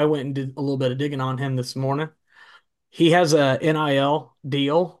this. I went and did a little bit of digging on him this morning. He has a NIL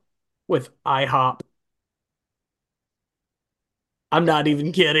deal with IHOP. I'm That not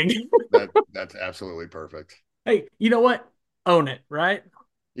even kidding. that's absolutely perfect. Hey, you know what? Own it, right?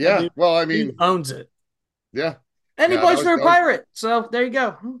 That Yeah. dude, Well, I dude mean, owns it. yeah, And he yeah. plays for a That was pirate. So there you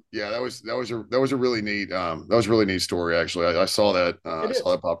go. yeah. That was a really neat that was a really neat story actually. I saw that It I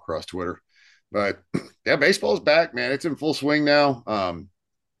saw is. that pop across Twitter. But yeah, baseball's back, man. It's in full swing now.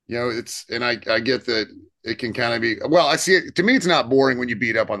 It's and I get that it can kind of be well, I see it to me, it's not boring when you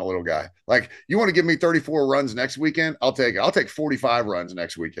beat up on the little guy. Like you want to give me 34 runs next weekend, I'll take it. I'll take 45 runs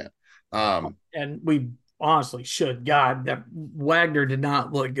next weekend. Um, And we honestly should. God, that Wagner did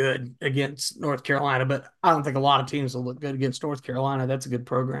not look good against North Carolina, but I don't think a lot of teams will look good against North Carolina. That's a good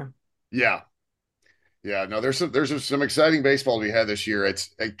program. yeah, yeah. No, there's some exciting baseball to be had this year. It's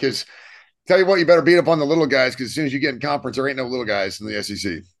because tell you what, you better beat up on the little guys because as soon as you get in conference, there ain't no little guys in the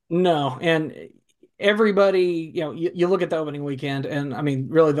SEC. No, and everybody, you look at the opening weekend, and I mean,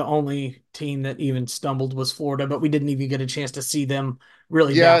 really the only team that even stumbled was Florida, but we didn't even get a chance to see them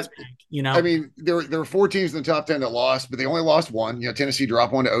really Yeah, bounce back, I mean, there were four teams in the top 10 that lost, but they only lost one. Tennessee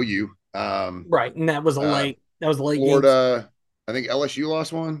dropped one to OU. Right. And Uh, that was a late game. Florida, I think LSU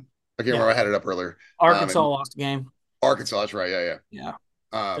lost one. I can't Yeah. remember. I had it up earlier. Arkansas And lost a game. Arkansas, that's right. Yeah, Yeah.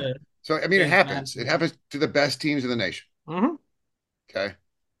 yeah. To So I mean, it James happens. It Madison. happens to the best teams in the nation. Hmm. Okay,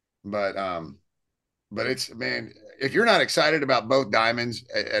 but it's man, if you're not excited about both diamonds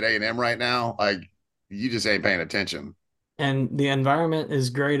at A&M right now, like you just ain't paying attention. And the environment is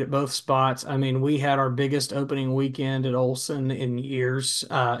great at both spots. I mean, we had our biggest opening weekend at Olson in years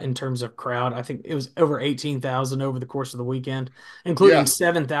in terms of crowd. I think it was over 18,000 over the course of the weekend, including Yeah,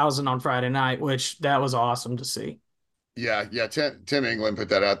 7,000 on Friday night, which that was awesome to see. yeah, yeah. Tim England put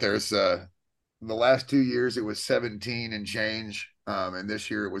that out there. It's the last 2 years it was 17 and change, and this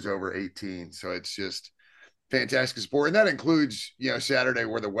year it was over 18. So it's just fantastic sport, and that includes Saturday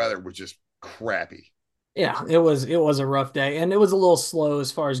where the weather was just crappy. Yeah, it was a rough day, and it was a little slow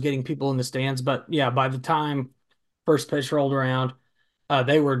as far as getting people in the stands. But yeah, by the time first pitch rolled around,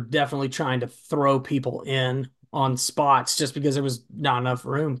 they were definitely trying to throw people in on spots just because there was not enough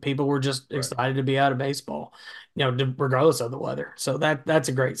room. People were just Right. excited to be out of baseball, regardless of the weather. So that's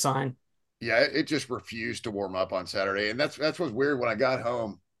a great sign. Yeah, it just refused to warm up on Saturday, and that's what's weird. When I got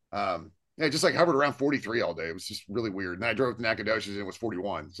home, yeah, just like hovered around 43 all day. It was just really weird. And I drove to Nacogdoches and it was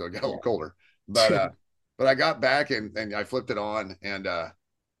 41, so it got a little colder. But Yeah. but I got back and I flipped it on and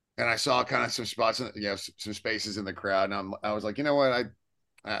I saw kind of some spots, some spaces in the crowd, and I was like, you know what,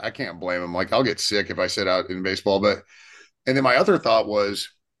 I can't blame him. Like I'll get sick if I sit out in baseball, but and then my other thought was,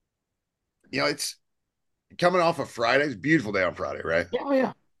 it's coming off of Friday. It's a beautiful day on Friday, right? Oh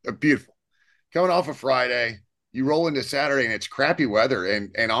yeah. Beautiful. Coming off of Friday, you roll into Saturday and it's crappy weather.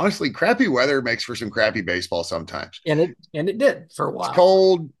 And honestly, crappy weather makes for some crappy baseball sometimes. And it did for a It's while.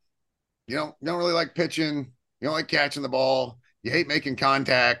 cold. You don't really like pitching. You don't like catching the ball. You hate making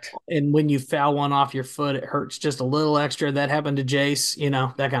contact. And when you foul one off your foot, it hurts just a little extra. That happened to Jace,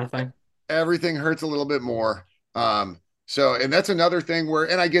 that kind of thing. Everything hurts a little bit more. And that's another thing where,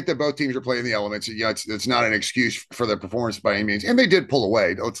 and I get that both teams are playing the elements. It's not an excuse for the performance by any means. And they did pull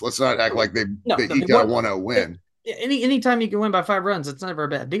away. Let's not act like No, they I mean, eked out a 1-0 win. Anytime you can win by 5 runs, it's never a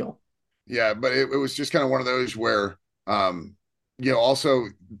bad deal. Yeah, but it was just kind of one of those where, also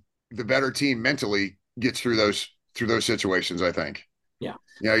the better team mentally gets through those situations. I think. Yeah.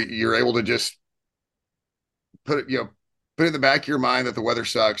 You're able to just put it, put in the back of your mind that the weather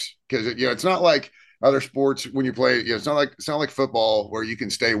sucks because it's not like other sports when you play. It's not like football where you can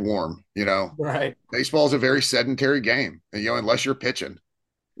stay warm. Right. Baseball is a very sedentary game, unless you're pitching.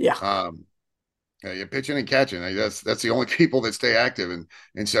 Yeah. Um, you're pitching and catching. That's the only people that stay active,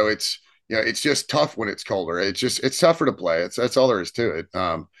 and so it's just tough when it's colder. It's tougher to play. That's all there is to it.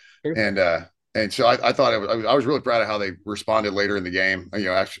 Sure. And so I thought I was really proud of how they responded later in the game.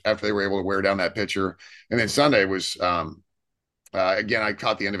 After they were able to wear down that pitcher, and then Sunday was again I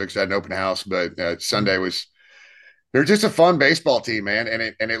caught the end of it because I had an open house, but Sunday was they're just a fun baseball team, man,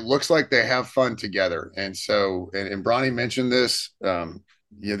 and it looks like they have fun together. And so and Bronny mentioned this.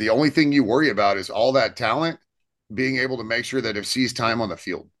 The only thing you worry about is all that talent being able to make sure that it sees time on the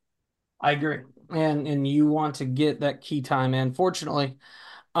field. I agree. And you want to get that key time in. Fortunately,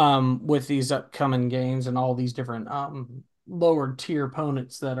 with these upcoming games and all these different lower tier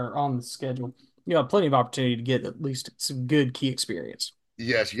opponents that are on the schedule, you have plenty of opportunity to get at least some good key experience.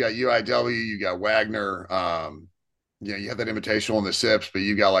 Yes, you got UIW, you got Wagner. You have that invitational in the SIPs, but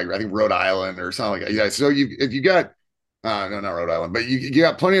you got like I think Rhode Island or something like that. Yeah, so you got no, not Rhode Island, but you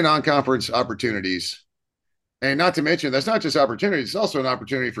got plenty of non-conference opportunities. And not to mention, that's not just opportunities; it's also an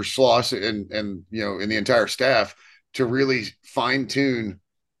opportunity for Schloss and in the entire staff to really fine tune,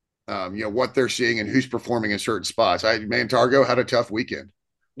 what they're seeing and who's performing in certain spots. Targo had a tough weekend.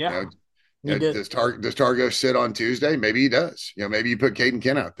 Yeah, Does Targo sit on Tuesday? Maybe he does. Maybe you put Caden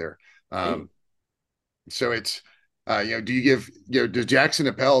Kent out there. So it's do you give does Jackson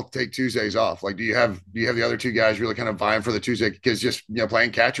Appel take Tuesdays off? Like, do you have the other two guys really kind of vying for the Tuesday? Because just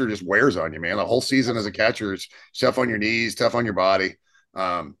playing catcher just wears on you, man. The whole season as a catcher is tough on your knees, tough on your body.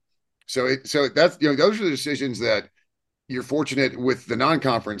 So that's those are the decisions that you're fortunate with the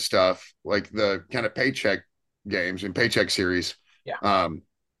non-conference stuff, like the kind of paycheck games and paycheck series. Yeah.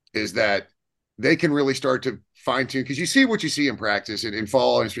 Is that they can really start to fine tune because you see what you see in practice and in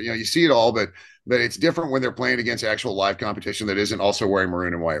fall, and you see it all, but it's different when they're playing against actual live competition that isn't also wearing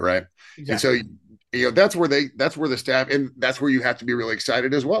maroon and white, right? Exactly. And so that's where the staff, and that's where you have to be really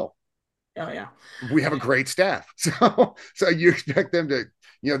excited as well. Oh yeah, we have a great staff, so you expect them to,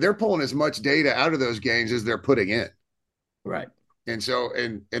 they're pulling as much data out of those games as they're putting in, right? And so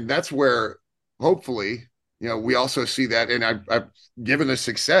and that's where hopefully. We also see that, and I've given the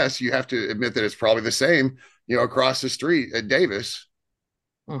success. You have to admit that it's probably the same, across the street at Davis.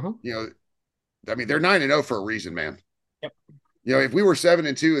 I mean, they're 9-0 for a reason, man. Yep. If we were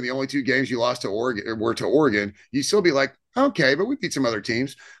 7-2 and the only two games you lost to Oregon were to Oregon, you'd still be like, okay, but we beat some other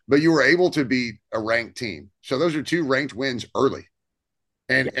teams. But you were able to beat a ranked team, so those are two ranked wins early,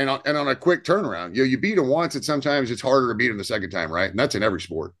 and on a quick turnaround. You beat them once, and sometimes it's harder to beat them the second time, right? And that's in every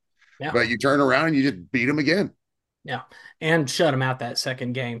sport. Yeah. But you turn around and you just beat them again. Yeah, and shut them out that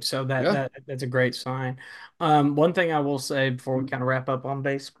second game. So that's a great sign. One thing I will say before we kind of wrap up on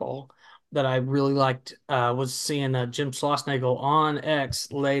baseball that I really liked was seeing Jim Schlossnagle on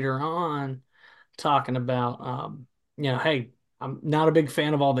X later on talking about, hey, I'm not a big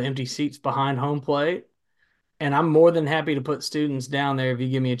fan of all the empty seats behind home plate, and I'm more than happy to put students down there if you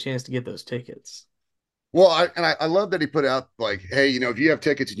give me a chance to get those tickets. Well, I love that he put out like, hey, if you have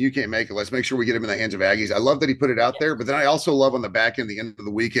tickets and you can't make it, let's make sure we get them in the hands of Aggies. I love that he put it out there, but then I also love on the back end, the end of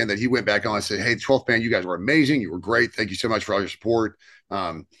the weekend, that he went back on and said, hey, 12th man, you guys were amazing. You were great. Thank you so much for all your support.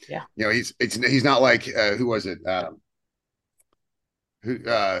 He's not like who was it?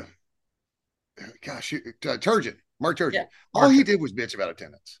 Turgeon, Mark Turgeon. Yeah, all he did was bitch about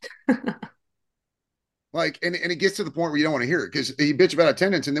attendance. Like, and it gets to the point where you don't want to hear it because he bitch about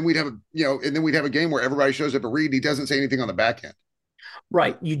attendance, and then we'd have a game where everybody shows up to read. He doesn't say anything on the back end.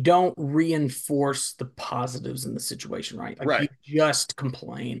 Right. You don't reinforce the positives in the situation, right? Like right. You just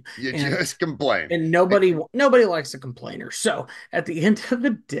complain. Just complain. And nobody likes a complainer. So at the end of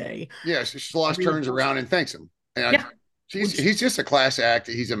the day. Yes, Schloss turns around and thanks him. And he's just a class act.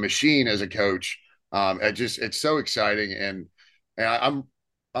 He's a machine as a coach. It's so exciting. And I'm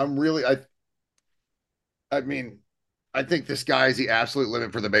really I mean, I think the sky is the absolute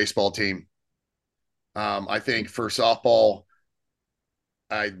limit for the baseball team. I think for softball,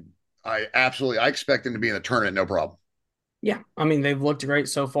 I expect them to be in the tournament, no problem. Yeah, I mean, they've looked great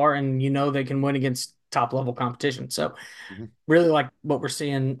so far, and they can win against top level competition. So, really like what we're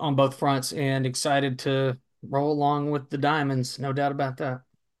seeing on both fronts, and excited to roll along with the Diamonds, no doubt about that.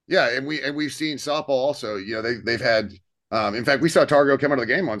 Yeah, and we've seen softball also. They've had. In fact, we saw Targo come out of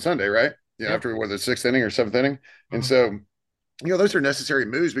the game on Sunday, right? After the 6th inning or 7th inning. And so, those are necessary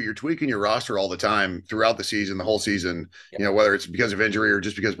moves, but you're tweaking your roster all the time throughout the season, the whole season, whether it's because of injury or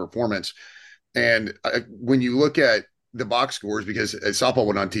just because of performance. And when you look at the box scores, because softball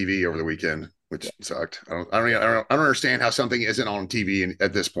went on TV over the weekend, which sucked. I don't understand how something isn't on TV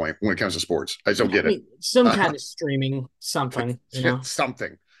at this point when it comes to sports. I just don't get it. Some kind of streaming, something,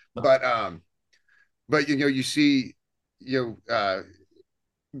 something. But you see,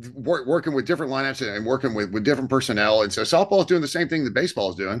 working with different lineups and working with different personnel. And so softball is doing the same thing that baseball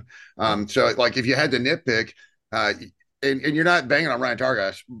is doing. So like if you had to nitpick, and you're not banging on Ryan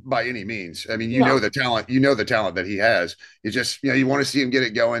Targash by any means. I mean, you know the talent that he has. It's just, you want to see him get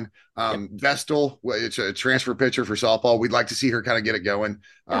it going. Vestal, it's a transfer pitcher for softball. We'd like to see her kind of get it going.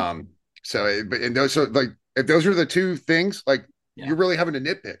 If those are the two things, like you're really having to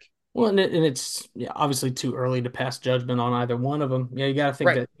nitpick. Well, and it's yeah, obviously too early to pass judgment on either one of them. Yeah, you got to think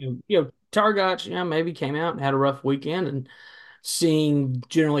Right. that Targac, maybe came out and had a rough weekend, and seeing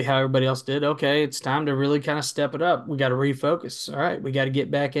generally how everybody else did. Okay, it's time to really kind of step it up. We got to refocus. All right, we got to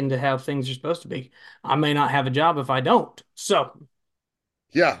get back into how things are supposed to be. I may not have a job if I don't. So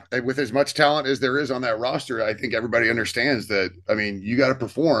Yeah, and with as much talent as there is on that roster, I think everybody understands that. I mean, you got to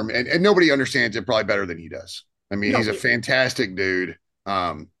perform, and nobody understands it probably better than he does. I mean, no, he's a fantastic dude.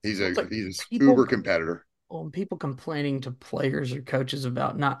 He's it's a like he's a people uber competitor. people complaining to players or coaches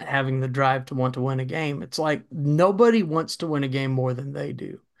about not having the drive to want to win a game. It's like nobody wants to win a game more than they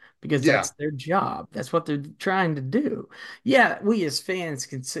do because Yeah, that's their job. That's what they're trying to do. Yeah, we as fans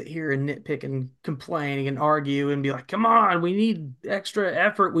can sit here and nitpick and complain and argue and be like, come on, we need extra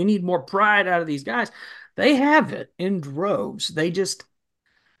effort. We need more pride out of these guys. They have it in droves. They just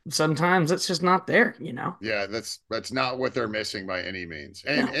sometimes it's just not there. yeah, that's not what they're missing by any means.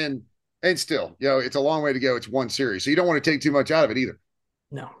 And No, and still, it's a long way to go. It's one series, so you don't want to take too much out of it either.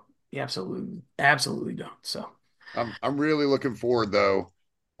 no, you absolutely don't. So I'm really looking forward though.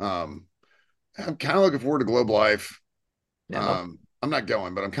 I'm kind of looking forward to Globe Life. yeah, well, I'm not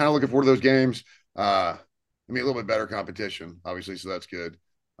going, but I'm kind of looking forward to those games. I mean, a little bit better competition, obviously, so that's good.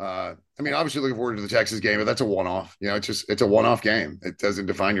 I mean, obviously looking forward to the Texas game, but that's a one-off. It's a one-off game. It doesn't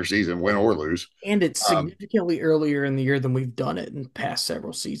define your season, win or lose. and it's Um, significantly earlier in the year than we've done it in past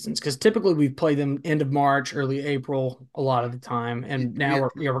several seasons because typically we've played them end of March, early April a lot of the time, and now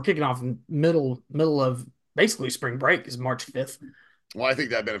yeah, we're kicking off in middle of basically spring break is March 5th. well, I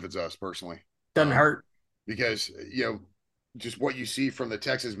think that benefits us personally, Doesn't hurt. because just what you see from the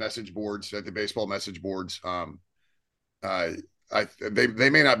Texas message boards at the baseball message boards. Uh, they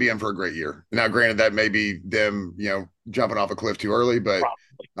may not be in for a great year. Now, granted, that may be them, jumping off a cliff too early, but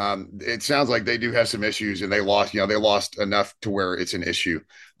it sounds like they do have some issues, and they lost enough to where it's an issue.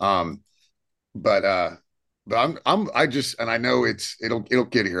 Um, but I know it'll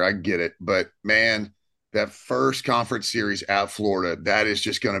get here. I get it, but man, that first conference series at Florida, that is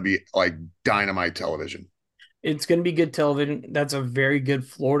just going to be like dynamite television. It's going to be good television. That's a very good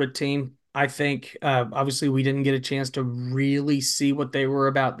Florida team. I think obviously we didn't get a chance to really see what they were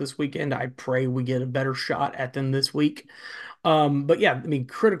about this weekend. I pray we get a better shot at them this week. But yeah, I mean,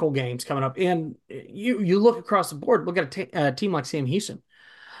 critical games coming up, and you look across the board. Look at a team like Sam Houston.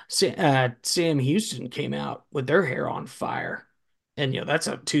 Sam Houston came out with their hair on fire, and that's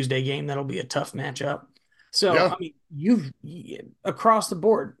a Tuesday game. That'll be a tough matchup. So Yeah, I mean, across the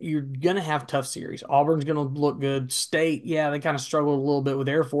board, you're gonna have tough series. Auburn's gonna look good. State, yeah, they kind of struggled a little bit with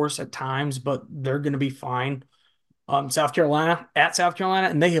Air Force at times, but they're gonna be fine. South Carolina at South Carolina,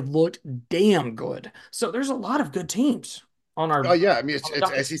 and they have looked damn good. So there's a lot of good teams on oh our yeah. I mean, it's on the it's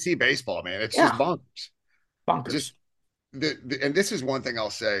docket. SEC baseball, man. It's just Yeah, bonkers. bonkers. Just and this is one thing I'll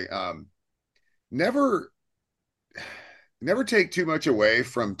say. Never never take too much away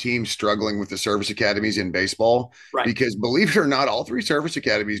from teams struggling with the service academies in baseball, Right. because believe it or not, all three service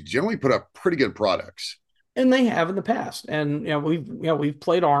academies generally put up pretty good products. And they have in the past. And we've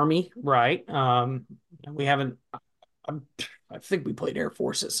played Army, right? We haven't I, I think we played Air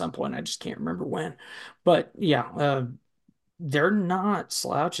Force at some point. I just can't remember when. But yeah, they're not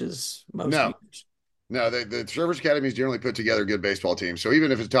slouches most No, years. no, the service academies generally put together good baseball teams. So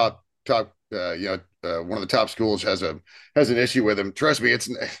even if it's top, one of the top schools has an issue with them, trust me, it's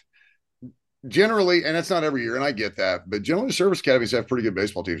generally, and it's not every year, and I get that, but generally the service academies have pretty good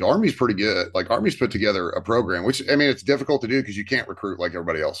baseball teams. Army's pretty good. Like Army's put together a program, which I mean it's difficult to do because you can't recruit like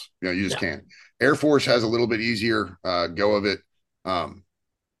everybody else. You just Yeah. can't. Air Force has a little bit easier go of it. Um,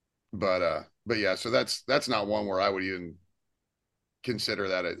 but yeah, so that's not one where I would even consider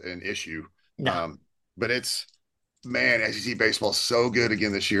that an issue. No, Um, but it's man, SEC baseball's so good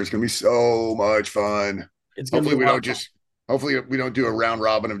again this year. It's gonna be so much fun. it's going to be Hopefully a we lot don't of fun. just hopefully we don't do a round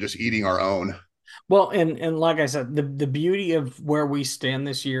robin of just eating our own. Well, and like I said, the beauty of where we stand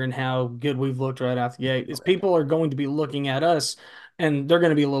this year and how good we've looked right out the gate is people are going to be looking at us and they're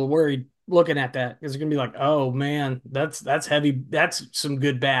going to be a little worried looking at that because they're going to be like, oh man, that's heavy. That's some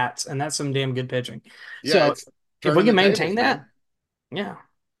good bats and that's some damn good pitching. Yeah, So it's if we turning can the maintain tables, that, man. yeah,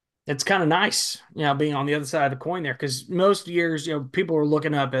 it's kind of nice, being on the other side of the coin there because most years, people are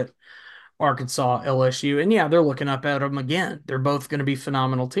looking up at Arkansas, LSU, and yeah, they're looking up at them again. They're both going to be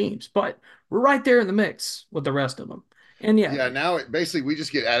phenomenal teams, but we're right there in the mix with the rest of them. And yeah, Yeah, now basically we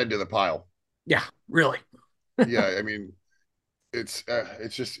just get added to the pile. yeah, really. Yeah, I mean it's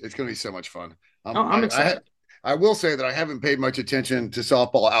going to be so much fun. Oh, I'm excited. I will say that I haven't paid much attention to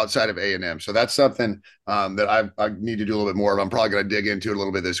softball outside of A&M, so that's something that I need to do a little bit more of. I'm probably going to dig into it a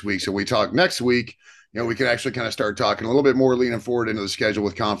little bit this week. So we talk next week. we can actually kind of start talking a little bit more, leaning forward into the schedule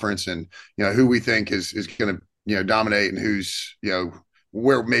with conference, and who we think is going to dominate, and who's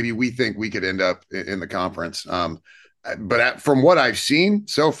where maybe we think we could end up in the conference. But from what I've seen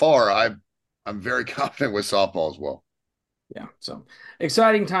so far, I'm very confident with softball as well. Yeah, so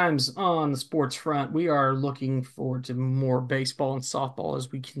exciting times on the sports front. We are looking forward to more baseball and softball as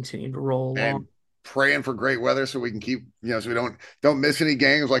we continue to roll along. And praying for great weather so we can keep, so we don't miss any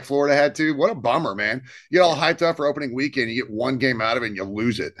games like Florida had to. What a bummer, man. You get all hyped up for opening weekend, you get one game out of it and you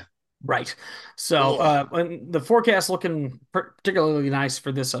lose it. Right. So and the forecast looking particularly nice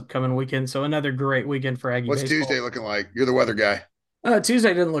for this upcoming weekend. So another great weekend for Aggie What's baseball. Tuesday looking like? You're the weather guy.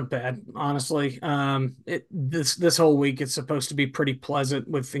 Tuesday didn't look bad, honestly. This whole week it's supposed to be pretty pleasant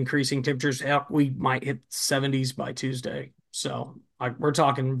with increasing temperatures. Heck, we might hit 70s by Tuesday. So we're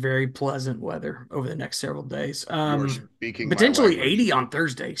talking very pleasant weather over the next several days. You're speaking Potentially 80 on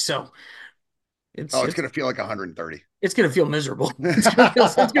Thursday. So it's going to feel like 130. It's going to feel miserable. It's going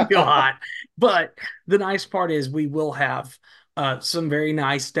to feel hot. But the nice part is we will have some very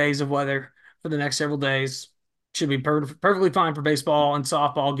nice days of weather for the next several days. Should be perfectly fine for baseball and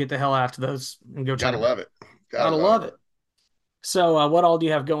softball. Get the hell after those and go try. Gotta love it. Gotta love it. So, what all do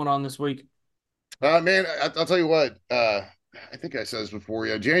you have going on this week? Man, I'll tell you what. I think I said this before.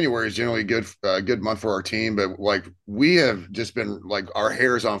 Yeah, January is generally a good month for our team, but like we have just been like our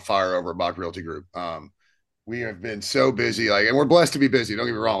hair is on fire over at Bach Realty Group. We have been so busy, and we're blessed to be busy. Don't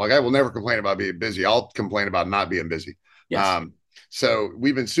get me wrong. Like I will never complain about being busy. I'll complain about not being busy. Yes. So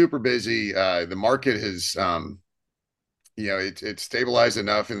we've been super busy. The market has, it stabilized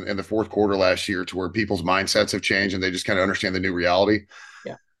enough in the fourth quarter last year to where people's mindsets have changed and they just kind of understand the new reality.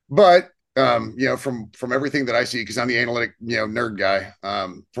 Yeah. But from everything that I see, because I'm the analytic, nerd guy,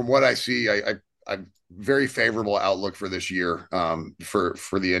 from what I see, I'm very favorable outlook for this year, for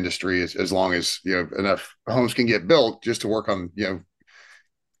the industry, as long as enough homes can get built just to work on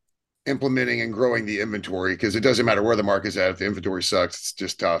implementing and growing the inventory, because it doesn't matter where the market's at. If the inventory sucks, it's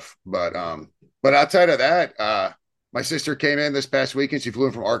just tough. But outside of that, my sister came in this past weekend. She flew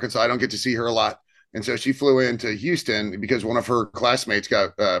in from Arkansas. I don't get to see her a lot. And so she flew into Houston because one of her classmates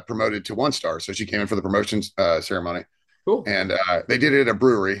got promoted to 1-star. So she came in for the promotions ceremony. Cool. And they did it at a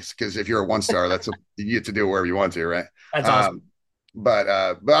brewery, because if you're a 1-star, you get to do it wherever you want to, right? That's awesome. But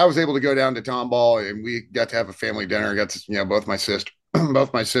I was able to go down to Tomball, and we got to have a family dinner. Got to both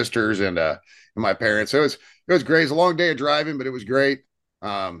my sisters and my parents. So it was great. It was a long day of driving, but it was great.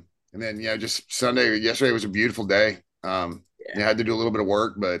 And then just yesterday was a beautiful day. I had to do a little bit of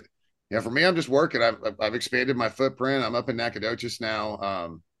work, but for me, I'm just working. I've expanded my footprint. I'm up in Nacogdoches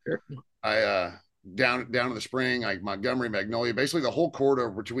now. Sure. I down in the spring, like Montgomery, Magnolia, basically the whole corridor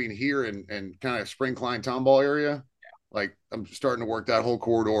between here and kind of Spring Klein Tomball area. Like I'm starting to work that whole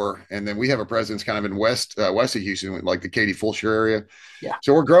corridor, and then we have a presence kind of in west of Houston, like the Katy Fulshear area. Yeah.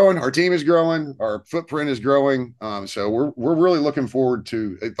 So we're growing. Our team is growing. Our footprint is growing. So we're really looking forward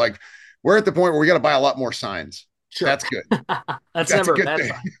to it. Like we're at the point where we got to buy a lot more signs. Sure. That's good. That's never a bad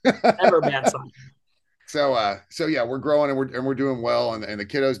sign. Never a bad sign. So yeah, we're growing and we're doing well, and the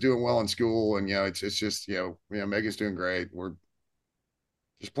kiddo's doing well in school, and it's just Megan's doing great. We're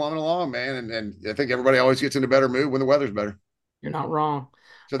just plumbing along, man, and I think everybody always gets in a better mood when the weather's better. You're not wrong.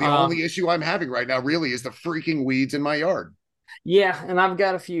 So the only issue I'm having right now really is the freaking weeds in my yard. Yeah, and I've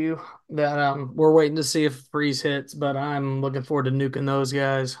got a few that we're waiting to see if freeze hits, but I'm looking forward to nuking those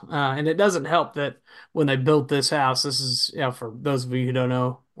guys. And it doesn't help that when they built this house, this is for those of you who don't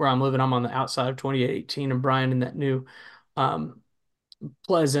know where I'm living, I'm on the outside of 2018 and Bryan in that new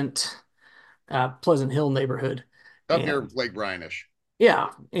Pleasant Hill neighborhood. Up near Lake Bryanish. Yeah,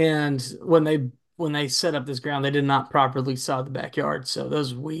 and when they set up this ground, they did not properly sod the backyard, so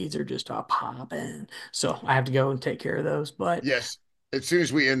those weeds are just popping. So I have to go and take care of those. But yes, as soon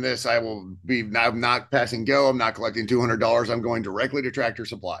as we end this, I'm not passing go. I'm not collecting $200. I'm going directly to Tractor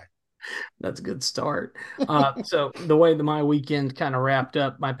Supply. That's a good start. So the way that my weekend kind of wrapped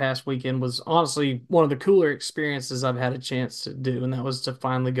up, my past weekend was honestly one of the cooler experiences I've had a chance to do, and that was to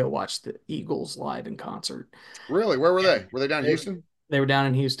finally go watch the Eagles live in concert. Really? Where were they? Were they down in Houston? They were down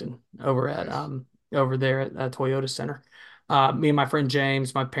in Houston over at over there at Toyota Center. Me and my friend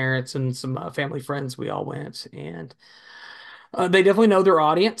James, my parents, and some family friends, we all went, and they definitely know their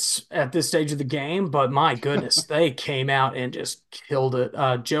audience at this stage of the game, but my goodness, they came out and just killed it.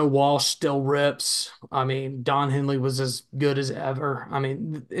 Joe Walsh still rips. I mean, Don Henley was as good as ever. I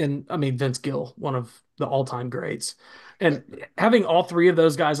mean, Vince Gill, one of the all-time greats. And having all three of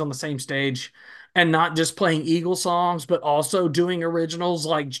those guys on the same stage and not just playing Eagle songs, but also doing originals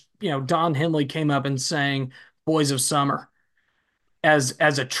like, Don Henley came up and sang Boys of Summer. as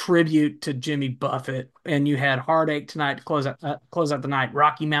a tribute to Jimmy Buffett. And you had Heartache Tonight to close out the night.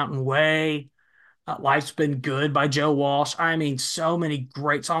 Rocky Mountain Way, Life's Been Good by Joe Walsh. I mean, so many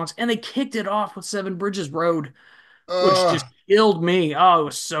great songs. And they kicked it off with Seven Bridges Road, which Uh, just killed me. Oh, it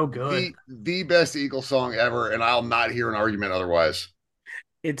was so good. the best Eagles song ever, and I'll not hear an argument otherwise.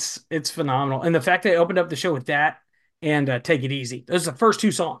 It's phenomenal. And the fact they opened up the show with that and Take It Easy. Those are the first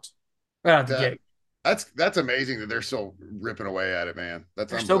two songs right out the That gate. that's amazing that they're still ripping away at it, man.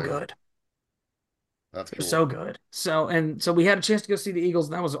 That's They're so unbelievable. good. That's They're cool. so good. So we had a chance to go see the Eagles,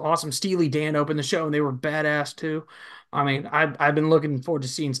 and that was awesome. Steely Dan opened the show, and they were badass too. I mean, I've been looking forward to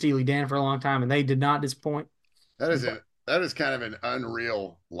seeing Steely Dan for a long time, and they did not disappoint. But That is kind of an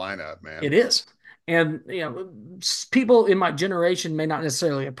unreal lineup, man. it is. And people in my generation may not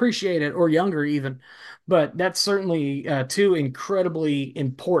necessarily appreciate it, or younger even, but that's certainly two incredibly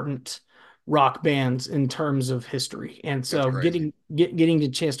important rock bands in terms of history. And It's so crazy. getting the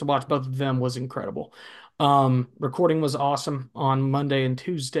chance to watch both of them was incredible. Recording was awesome on Monday and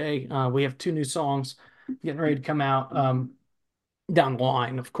Tuesday. We have two new songs getting ready to come out down the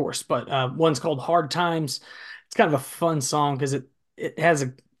line, of course, but one's called Hard Times. It's kind of a fun song because it has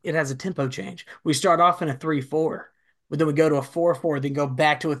a tempo change. We start off in a 3/4, but then we go to a 4/4, then go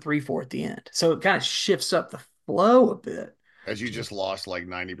back to a 3/4 at the end. So it kind of shifts up the flow a bit. As you just lost like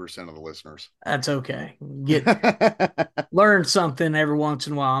 90% of the listeners. That's okay. Learn something every once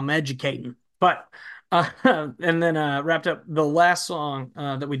in a while. I'm educating. But and then wrapped up the last song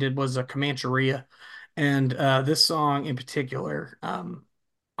that we did was a Comancheria. And this song in particular,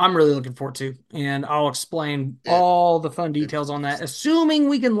 I'm really looking forward to. And I'll explain It all the fun it details on that. Assuming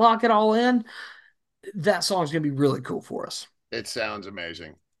we can lock it all in, that song's gonna be really cool for us. it sounds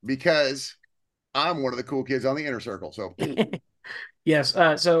amazing because I'm one of the cool kids on the inner circle. So Yes.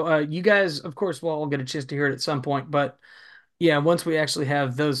 So you guys, of course, will all get a chance to hear it at some point. But yeah, once we actually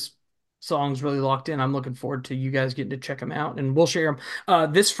have those songs really locked in, I'm looking forward to you guys getting to check them out, and we'll share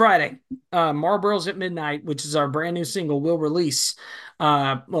them. This Friday, Marlboro's at Midnight, which is our brand new single, will release.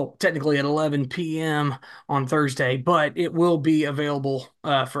 Well, technically at 11 p.m. on Thursday, but it will be available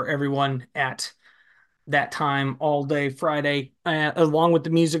for everyone at that time all day Friday, along with the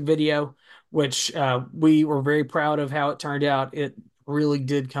music video, which we were very proud of how it turned out. It really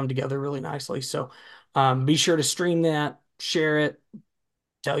did come together really nicely. So be sure to stream that, share it,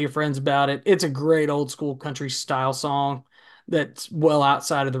 tell your friends about it. It's a great old school country style song that's well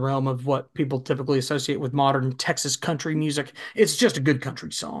outside of the realm of what people typically associate with modern Texas country music. It's just a good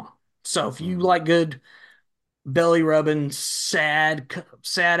country song. So if you like good belly rubbing, sad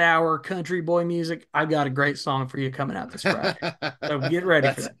hour country boy music, I got a great song for you coming out this Friday. So get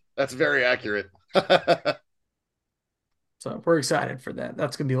ready for that. That's very accurate. So we're excited for that.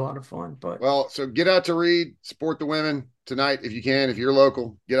 That's gonna be a lot of fun. But Well, so get out to read, support the women tonight if you can. If you're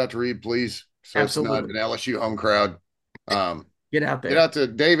local, get out to read, please. So absolutely, it's not an LSU home crowd. get out there. Get out to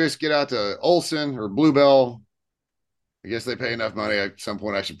Davis, get out to Olson or Bluebell. I guess they pay enough money. At some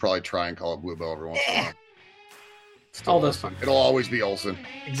point, I should probably try and call it Bluebell every once in a while. All those fun. It'll always be Olson.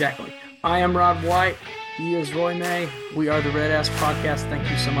 Exactly. I am Rod White. He is Roy May. We are the Red Ass Podcast. Thank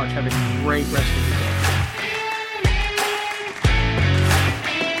you so much. Have a great rest of your day.